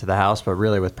the house, but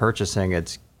really with purchasing,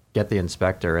 it's get the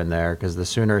inspector in there, because the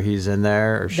sooner he's in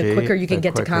there or the quicker you can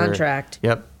get to contract.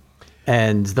 Yep.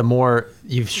 And the more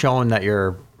you've shown that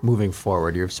you're moving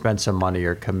forward, you've spent some money,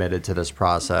 you're committed to this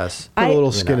process. Put a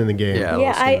little skin in the game.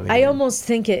 I almost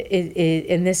think it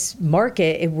in this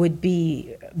market, it would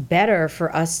be better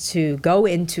for us to go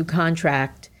into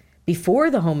contract before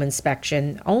the home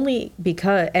inspection, only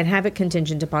because, and have it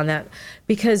contingent upon that,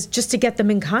 because just to get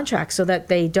them in contract so that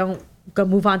they don't go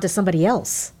move on to somebody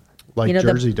else. Like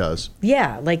Jersey does.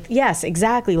 Yeah, yes,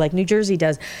 exactly, like New Jersey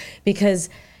does. Because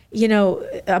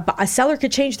a seller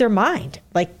could change their mind.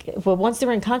 Once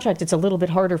they're in contract, it's a little bit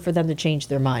harder for them to change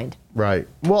their mind. Right.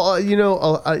 Well,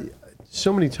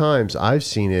 so many times I've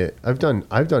seen it. I've done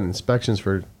inspections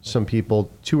for some people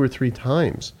 2 or 3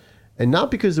 times, and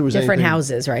not because there was different anything,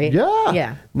 houses, right?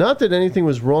 Yeah. Not that anything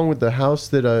was wrong with the house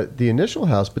the initial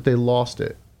house, but they lost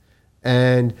it.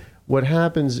 And what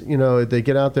happens, they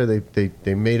get out there,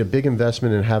 they made a big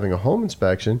investment in having a home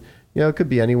inspection. It could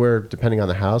be anywhere, depending on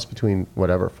the house, between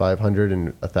 $500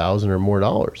 and $1,000 or more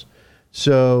dollars.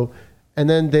 So, and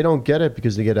then they don't get it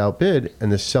because they get outbid,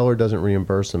 and the seller doesn't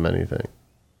reimburse them anything.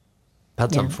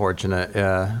 That's unfortunate.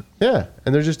 Yeah. Yeah,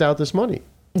 and they're just out this money.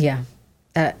 Yeah.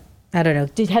 I don't know.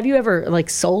 Have you ever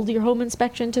sold your home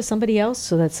inspection to somebody else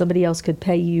so that somebody else could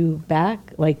pay you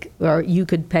back? Or you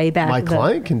could pay back? My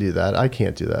client can do that. I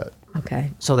can't do that.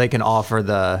 Okay. So they can offer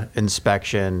the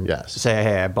inspection. Yes. Say,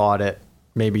 hey, I bought it.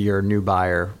 Maybe you're a new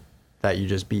buyer that you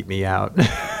just beat me out.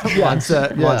 wants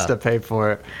to pay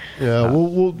for it. Yeah,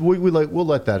 we'll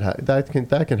let that happen.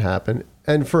 That can happen.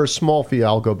 And for a small fee,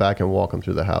 I'll go back and walk them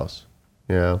through the house.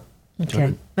 Yeah. Okay.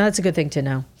 Well, that's a good thing to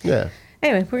know. Yeah.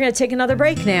 Anyway, we're going to take another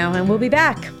break now, and we'll be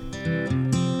back.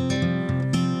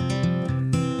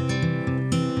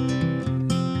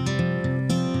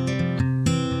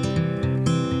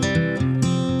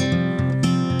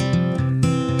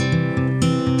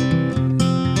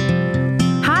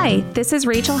 Hi, this is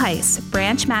Rachel Heiss,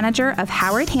 branch manager of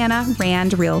Howard Hanna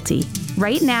Rand Realty.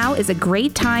 Right now is a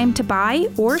great time to buy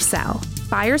or sell.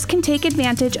 Buyers can take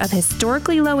advantage of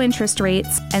historically low interest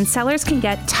rates, and sellers can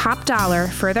get top dollar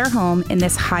for their home in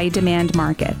this high demand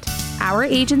market. Our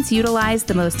agents utilize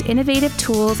the most innovative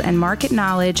tools and market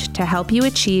knowledge to help you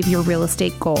achieve your real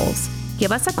estate goals.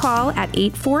 Give us a call at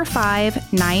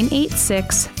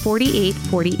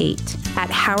 845-986-4848. At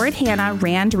Howard Hanna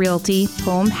Rand Realty,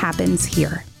 home happens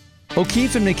here.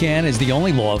 O'Keefe & McCann is the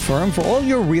only law firm for all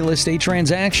your real estate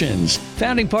transactions.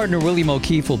 Founding partner William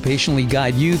O'Keefe will patiently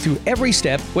guide you through every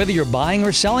step, whether you're buying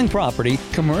or selling property,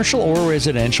 commercial or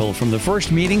residential, from the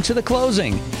first meeting to the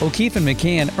closing. O'Keefe &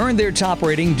 McCann earned their top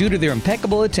rating due to their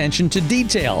impeccable attention to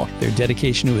detail, their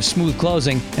dedication to a smooth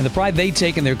closing, and the pride they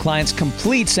take in their clients'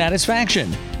 complete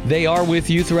satisfaction. They are with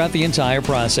you throughout the entire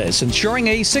process, ensuring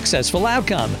a successful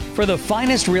outcome. For the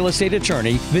finest real estate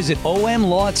attorney, visit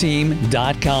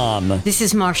omlawteam.com. This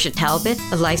is Marcia Talbot,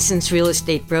 a licensed real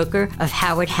estate broker of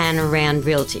Howard Hanna Rand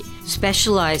Realty,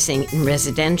 specializing in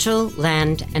residential,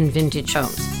 land, and vintage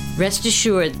homes. Rest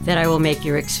assured that I will make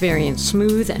your experience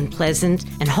smooth and pleasant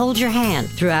and hold your hand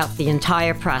throughout the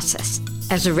entire process.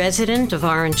 As a resident of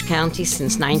Orange County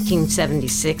since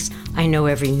 1976, I know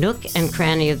every nook and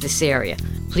cranny of this area.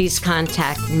 Please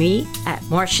contact me at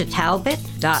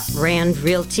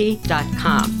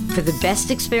marciatalbot.randrealty.com for the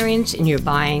best experience in your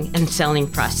buying and selling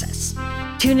process.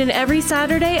 Tune in every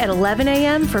Saturday at 11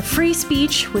 a.m. for Free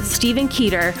Speech with Stephen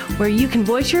Keeter, where you can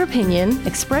voice your opinion,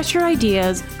 express your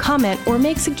ideas, comment, or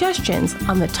make suggestions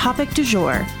on the topic du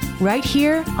jour, right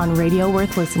here on Radio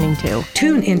Worth Listening To.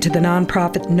 Tune into the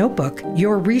Nonprofit Notebook,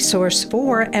 your resource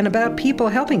for and about people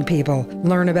helping people.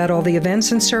 Learn about all the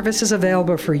events and services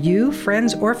available for you,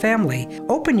 friends, or family.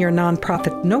 Open your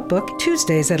Nonprofit Notebook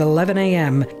Tuesdays at 11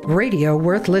 a.m. Radio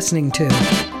Worth Listening To.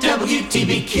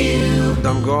 WTBQ.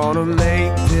 I'm gonna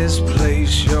make this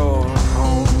place your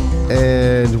home.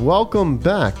 And welcome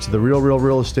back to the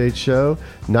Real Estate Show,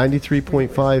 93.5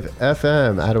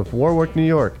 FM out of Warwick, New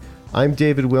York. I'm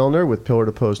David Wilner with Pillar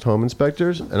to Post Home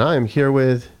Inspectors, and I am here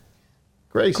with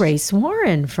Grace. Grace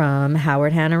Warren from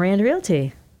Howard Hanna Rand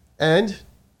Realty. And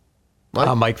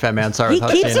Mike Fatman. Sorry, he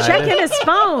keeps checking his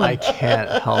phone. I can't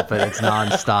help it. It's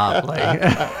nonstop.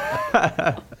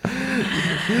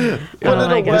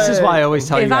 This is why I always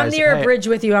tell you guys. If I'm near a bridge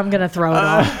with you, I'm going to throw it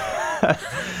off.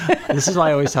 This is why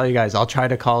I always tell you guys, I'll try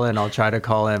to call in,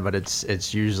 but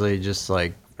it's usually just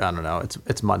like, I don't know.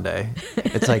 It's Monday.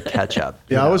 It's like catch up.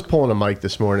 Yeah, I was pulling a mic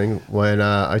this morning when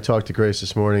I talked to Grace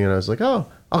this morning, and I was like, "Oh,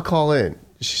 I'll call in."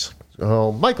 She's like,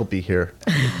 "Oh, Mike will be here."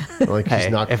 Like, hey,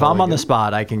 he's not. If I'm on the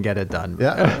spot, I can get it done.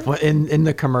 Yeah. In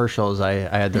the commercials, I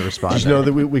had to respond. Did you know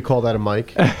that we call that a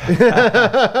mic?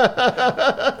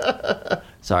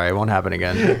 Sorry, it won't happen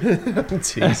again. I'm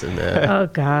teasing, man. Oh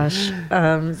gosh.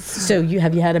 So you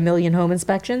had 1 million home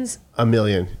inspections? 1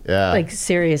 million, yeah. Like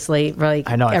seriously, like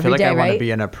I know. I feel like I want to be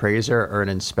right? an appraiser or an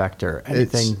inspector.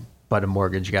 Anything but a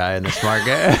mortgage guy in this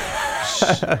market.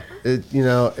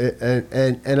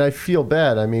 And I feel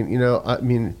bad. I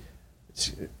mean,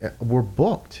 we're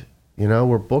booked.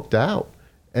 We're booked out.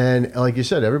 And like you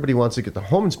said, everybody wants to get the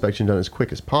home inspection done as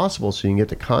quick as possible so you can get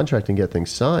the contract and get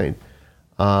things signed.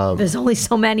 There's only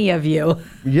so many of you.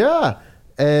 Yeah.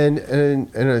 And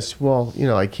it's,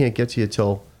 I can't get to you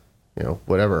till,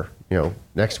 whatever,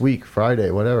 next week, Friday,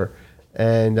 whatever.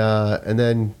 And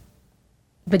then.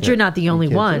 But you're not the only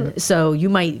one. So you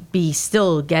might be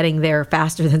still getting there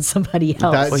faster than somebody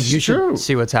else. Well, you should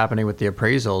see what's happening with the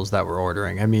appraisals that we're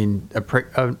ordering. I mean,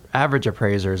 an average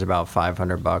appraiser is about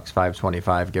 $500,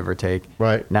 $525, give or take.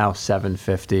 Right. Now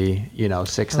 $750,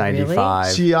 $695. really?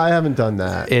 See, I haven't done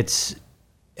that.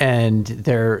 And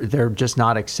they're just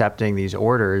not accepting these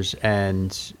orders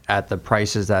and at the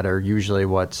prices that are usually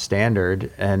what's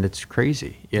standard, and it's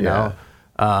crazy, you know.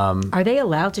 Are they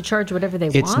allowed to charge whatever they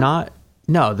want? It's not.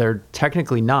 No, they're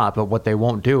technically not, but what they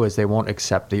won't do is they won't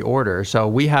accept the order.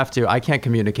 So I can't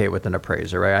communicate with an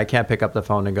appraiser, right? I can't pick up the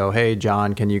phone and go, hey,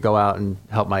 John, can you go out and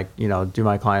help do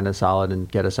my client a solid and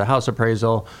get us a house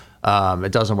appraisal?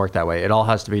 It doesn't work that way. It all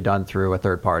has to be done through a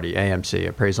third party, AMC,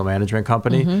 Appraisal Management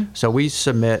Company. Mm-hmm. So we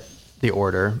submit the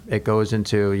order. It goes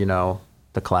into,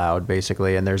 the cloud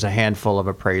basically, and there's a handful of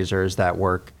appraisers that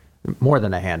work, more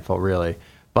than a handful really,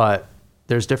 but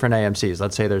there's different AMCs.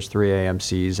 Let's say there's 3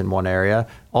 AMCs in one area.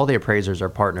 All the appraisers are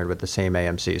partnered with the same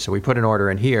AMC. So we put an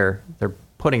order in here, they're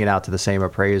putting it out to the same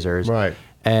appraisers. Right.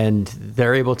 And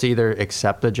they're able to either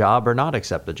accept the job or not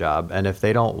accept the job. And if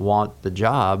they don't want the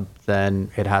job, then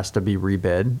it has to be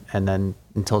rebid. And then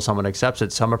until someone accepts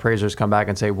it, some appraisers come back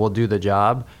and say, we'll do the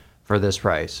job for this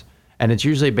price. And it's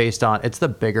usually based on, it's the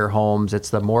bigger homes, it's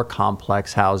the more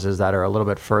complex houses that are a little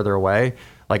bit further away.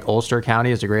 Like Ulster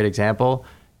County is a great example.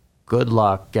 Good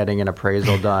luck getting an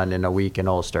appraisal done in a week in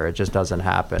Ulster. It just doesn't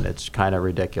happen. It's kind of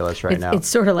ridiculous now. It's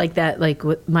sort of like that, like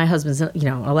with my husband's,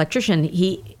 electrician,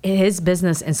 his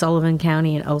business in Sullivan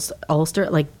County and Ulster,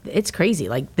 like it's crazy.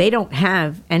 Like they don't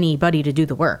have anybody to do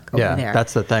the work over there. Yeah,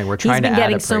 that's the thing. We're trying to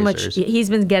add appraisers. He's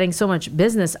been getting so much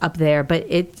business up there, but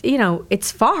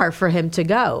it's far for him to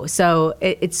go. So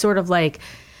it's sort of like,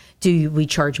 do we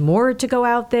charge more to go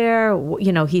out there?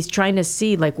 He's trying to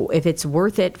see like if it's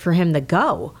worth it for him to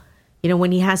go.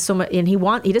 When he has so much, and he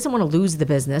doesn't want to lose the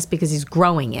business because he's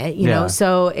growing it, know.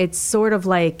 So it's sort of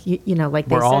like, like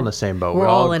we're all in the same boat. We're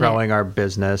all growing our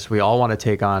business. We all want to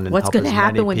take on and what's help going to as many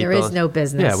happen when there people is no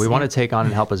business. Yeah, we want to take on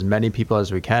and help as many people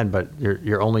as we can, but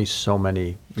you're only so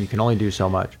many. You can only do so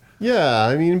much.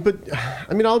 Yeah,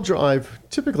 I'll drive.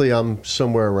 Typically, I'm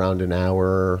somewhere around an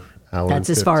hour. That's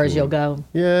as far as you'll go.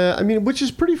 Yeah, which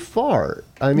is pretty far.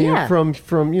 From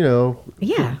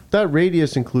that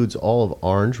radius includes all of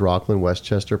Orange, Rockland,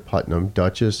 Westchester, Putnam,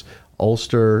 Dutchess,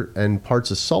 Ulster, and parts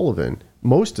of Sullivan.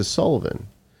 Most of Sullivan.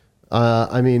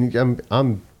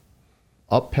 I'm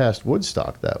up past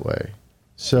Woodstock that way.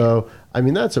 So,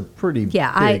 that's a pretty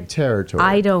big territory.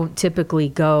 I don't typically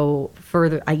go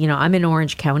further. I'm in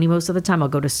Orange County most of the time. I'll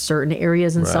go to certain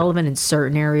areas in Sullivan and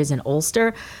certain areas in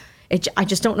Ulster. I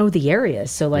just don't know the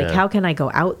areas. So how can I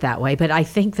go out that way? But I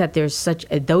think that there's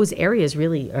those areas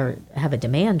really have a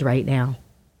demand right now.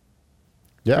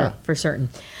 Yeah. For certain.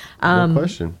 No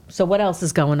question. So what else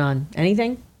is going on?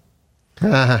 Anything?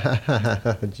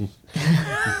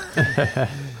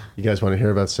 You guys want to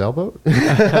hear about Sailboat? Did you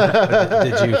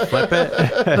flip it?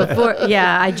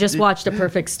 I just watched A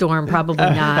Perfect Storm. Probably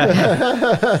not.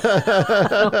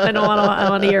 I don't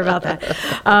want to hear about that.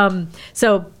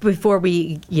 So before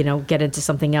we, get into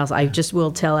something else, I just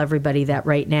will tell everybody that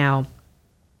right now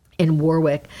in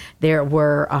Warwick, there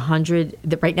were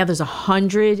 100. Right now, there's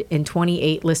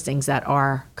 128 listings that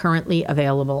are currently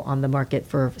available on the market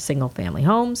for single-family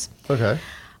homes. Okay.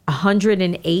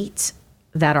 108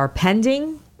 that are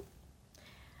pending.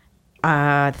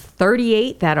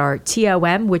 38 that are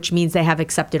TOM, which means they have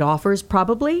accepted offers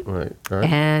probably. Right.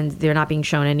 And they're not being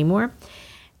shown anymore.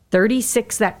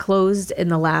 36 that closed in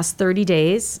the last 30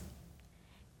 days.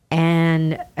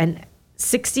 And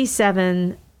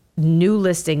 67 new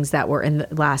listings that were in the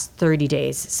last 30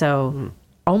 days. So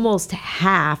almost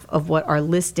half of what our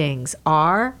listings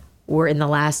were in the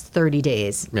last 30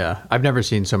 days. Yeah. I've never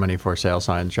seen so many for sale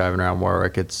signs driving around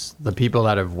Warwick. It's the people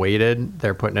that have waited,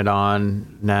 they're putting it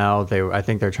on now. I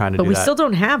think they're trying to do that. But we still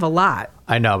don't have a lot.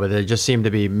 I know, but they just seem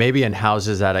to be maybe in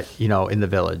houses that, in the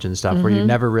village and stuff where you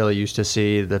never really used to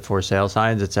see the for sale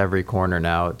signs. It's every corner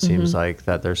now. It seems like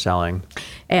that they're selling.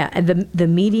 Yeah. And the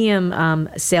medium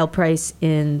sale price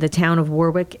in the town of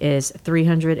Warwick is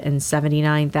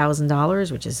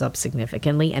 $379,000, which is up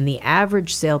significantly. And the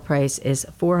average sale price is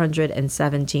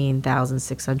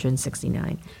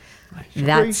 $417,669.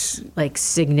 That's like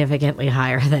significantly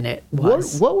higher than it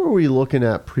was. What were we looking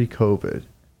at pre-COVID?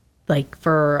 Like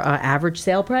for average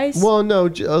sale price? Well,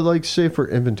 no, say for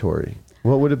inventory.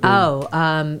 What would it be?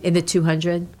 In the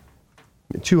 200.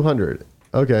 200.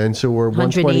 Okay, and so we're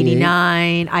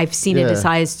 189. I've seen it as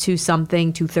high as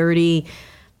 230,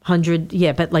 100.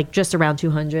 Yeah, but like just around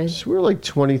 200. So we're like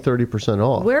 20-30%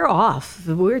 off. We're off.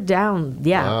 We're down.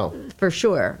 Yeah, wow. For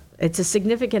sure. It's a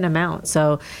significant amount.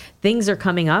 So things are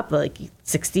coming up. Like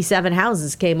 67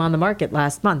 houses came on the market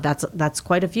last month. That's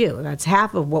quite a few. That's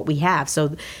half of what we have.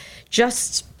 So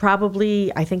just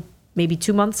probably, I think maybe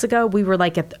 2 months ago, we were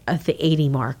like at the 80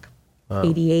 mark,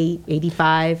 88,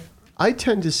 85. I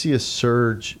tend to see a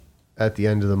surge at the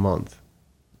end of the month.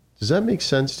 Does that make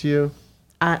sense to you?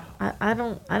 I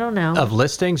don't know. Of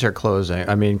listings or closing?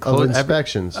 Of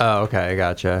inspections. Okay, I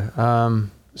gotcha.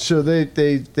 So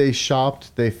they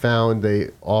shopped, they found,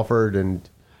 they offered, and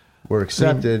were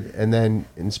accepted and then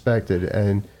inspected,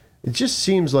 and it just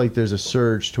seems like there's a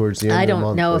surge towards the end I of the month.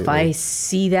 don't know if lately. I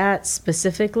see that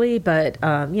specifically, but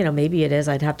maybe it is.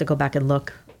 I'd have to go back and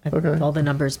look at all the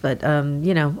numbers, but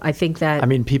I think that. I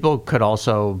mean, people could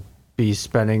also be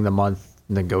spending the month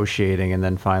negotiating, and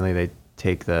then finally they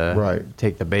take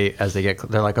the bait as they get.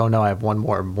 They're like, oh no, I have one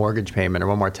more mortgage payment or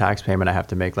one more tax payment I have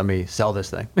to make. Let me sell this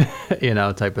thing,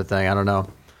 type of thing. I don't know.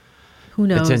 Who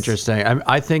knows? It's interesting.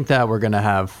 I think that we're going to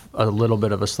have a little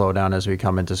bit of a slowdown as we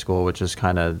come into school, which is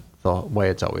kind of the way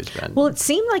it's always been. Well, it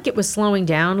seemed like it was slowing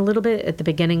down a little bit at the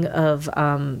beginning of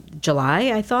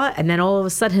July, I thought. And then all of a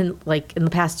sudden, like in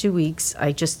the past 2 weeks,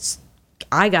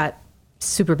 I got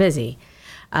super busy.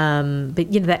 But,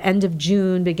 the end of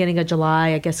June, beginning of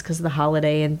July, I guess because of the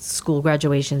holiday and school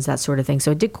graduations, that sort of thing.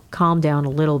 So it did calm down a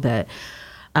little bit.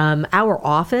 Our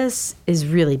office is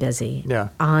really busy. Yeah.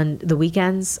 On the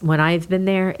weekends when I've been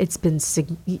there, it's been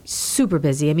super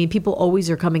busy. I mean, people always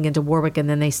are coming into Warwick and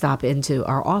then they stop into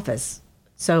our office.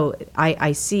 So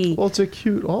I see. Well, it's a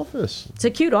cute office. It's a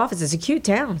cute office. It's a cute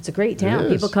town. It's a great town.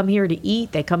 People come here to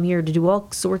eat. They come here to do all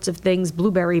sorts of things.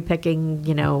 Blueberry picking,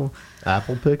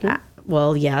 Apple picking?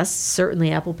 Well, yes,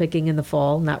 certainly apple picking in the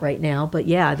fall. Not right now, but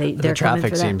yeah, they're the traffic coming for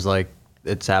that. seems like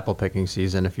it's apple picking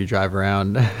season if you drive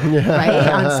around. Right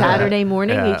on Saturday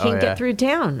morning, you can't yeah. get through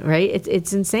town. Right,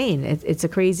 it's insane. It's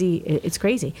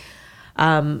crazy.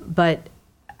 But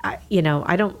I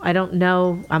don't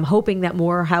know. I'm hoping that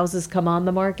more houses come on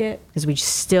the market because we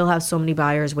still have so many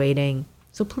buyers waiting.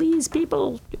 So please,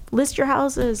 people, list your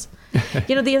houses.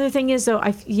 The other thing is, though,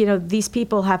 these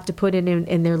people have to put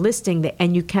in their listing that,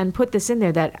 and you can put this in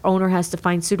there, that owner has to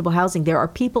find suitable housing. There are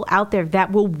people out there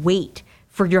that will wait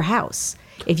for your house.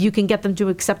 If you can get them to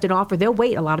accept an offer, they'll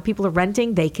wait. A lot of people are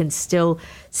renting. They can still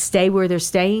stay where they're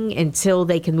staying until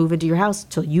they can move into your house,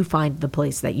 until you find the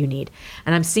place that you need.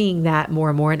 And I'm seeing that more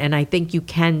and more. And I think you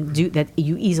can do that.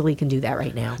 You easily can do that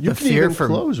right now. You can even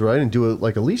close, right, and do it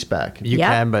like a lease back. You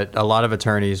can, but a lot of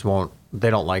attorneys won't.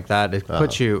 They don't like that. It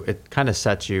puts you. It kind of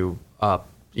sets you up.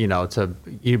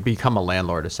 You become a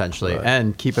landlord essentially. Right.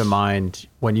 And keep in mind,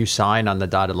 when you sign on the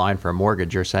dotted line for a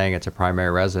mortgage, you're saying it's a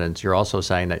primary residence. You're also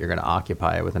saying that you're going to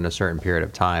occupy it within a certain period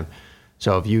of time.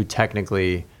 So if you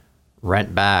technically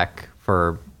rent back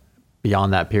for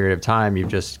beyond that period of time, you've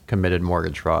just committed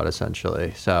mortgage fraud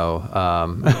essentially. So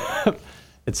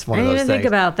it's one of those things. I didn't think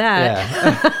about that.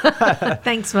 Yeah.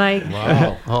 Thanks, Mike.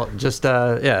 Wow. Well, just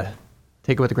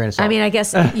take it with a grain of salt. I mean, I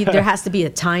guess there has to be a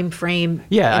time frame.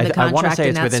 Yeah, in the I want to contract say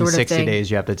and it's that within sort of 60 thing.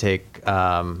 days you have to take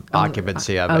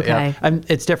occupancy of it. Okay. Yeah. And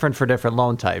it's different for different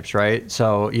loan types, right?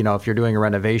 So, if you're doing a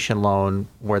renovation loan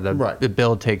where the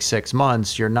build takes 6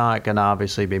 months, you're not going to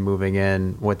obviously be moving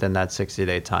in within that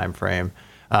 60-day time frame.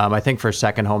 I think for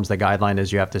second homes, the guideline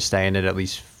is you have to stay in it at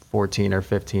least 14 or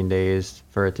 15 days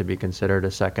for it to be considered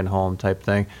a second home type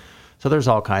thing. So there's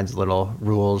all kinds of little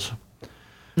rules.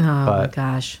 Oh, my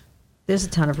gosh. There's a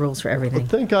ton of rules for everything. Well,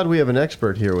 thank God we have an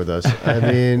expert here with us. I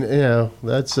mean,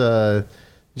 that's you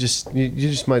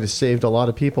just might have saved a lot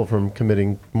of people from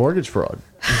committing mortgage fraud.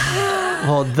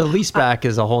 Well, the lease back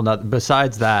is a whole nother.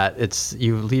 Besides that, it's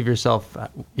you leave yourself.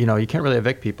 You can't really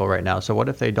evict people right now. So what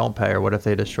if they don't pay, or what if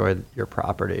they destroy your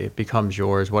property? It becomes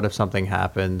yours. What if something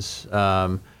happens?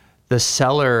 The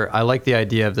seller. I like the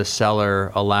idea of the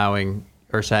seller allowing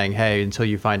or saying, "Hey, until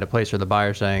you find a place," or the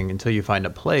buyer saying, "Until you find a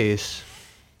place,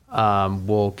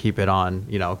 we'll keep it on.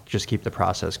 Just keep the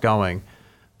process going."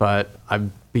 But I'd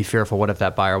be fearful. What if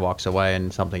that buyer walks away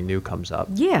and something new comes up?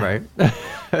 Yeah.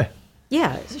 Right.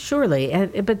 Yeah, surely.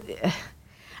 But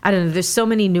I don't know. There's so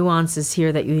many nuances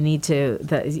here that you need to,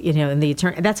 and the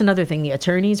attorney. That's another thing. The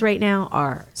attorneys right now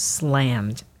are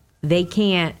slammed. They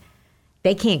can't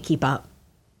keep up.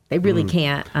 They really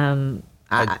can't.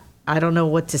 I don't know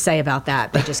what to say about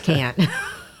that. They just can't.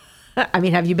 I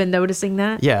mean, have you been noticing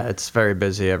that? Yeah, it's very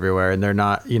busy everywhere, and they're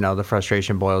not. The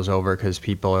frustration boils over because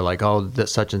people are like, "Oh,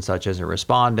 such and such isn't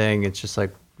responding." It's just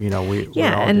like. The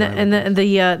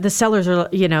sellers are,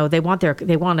 they want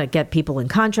to get people in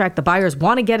contract. The buyers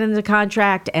want to get into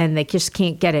contract, and they just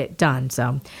can't get it done.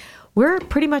 So we're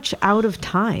pretty much out of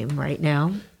time right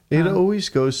now. It always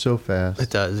goes so fast. It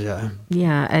does, yeah.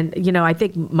 Yeah, and I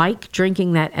think Mike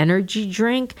drinking that energy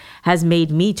drink has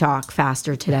made me talk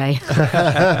faster today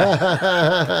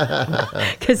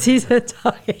because he's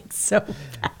talking so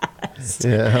fast.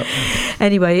 Yeah.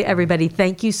 Anyway, everybody,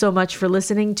 thank you so much for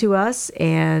listening to us,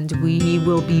 and we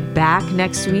will be back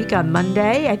next week on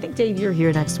Monday. I think, Dave, you're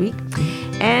here next week.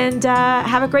 And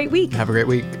have a great week. Have a great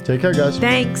week. Take care, guys.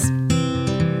 Thanks.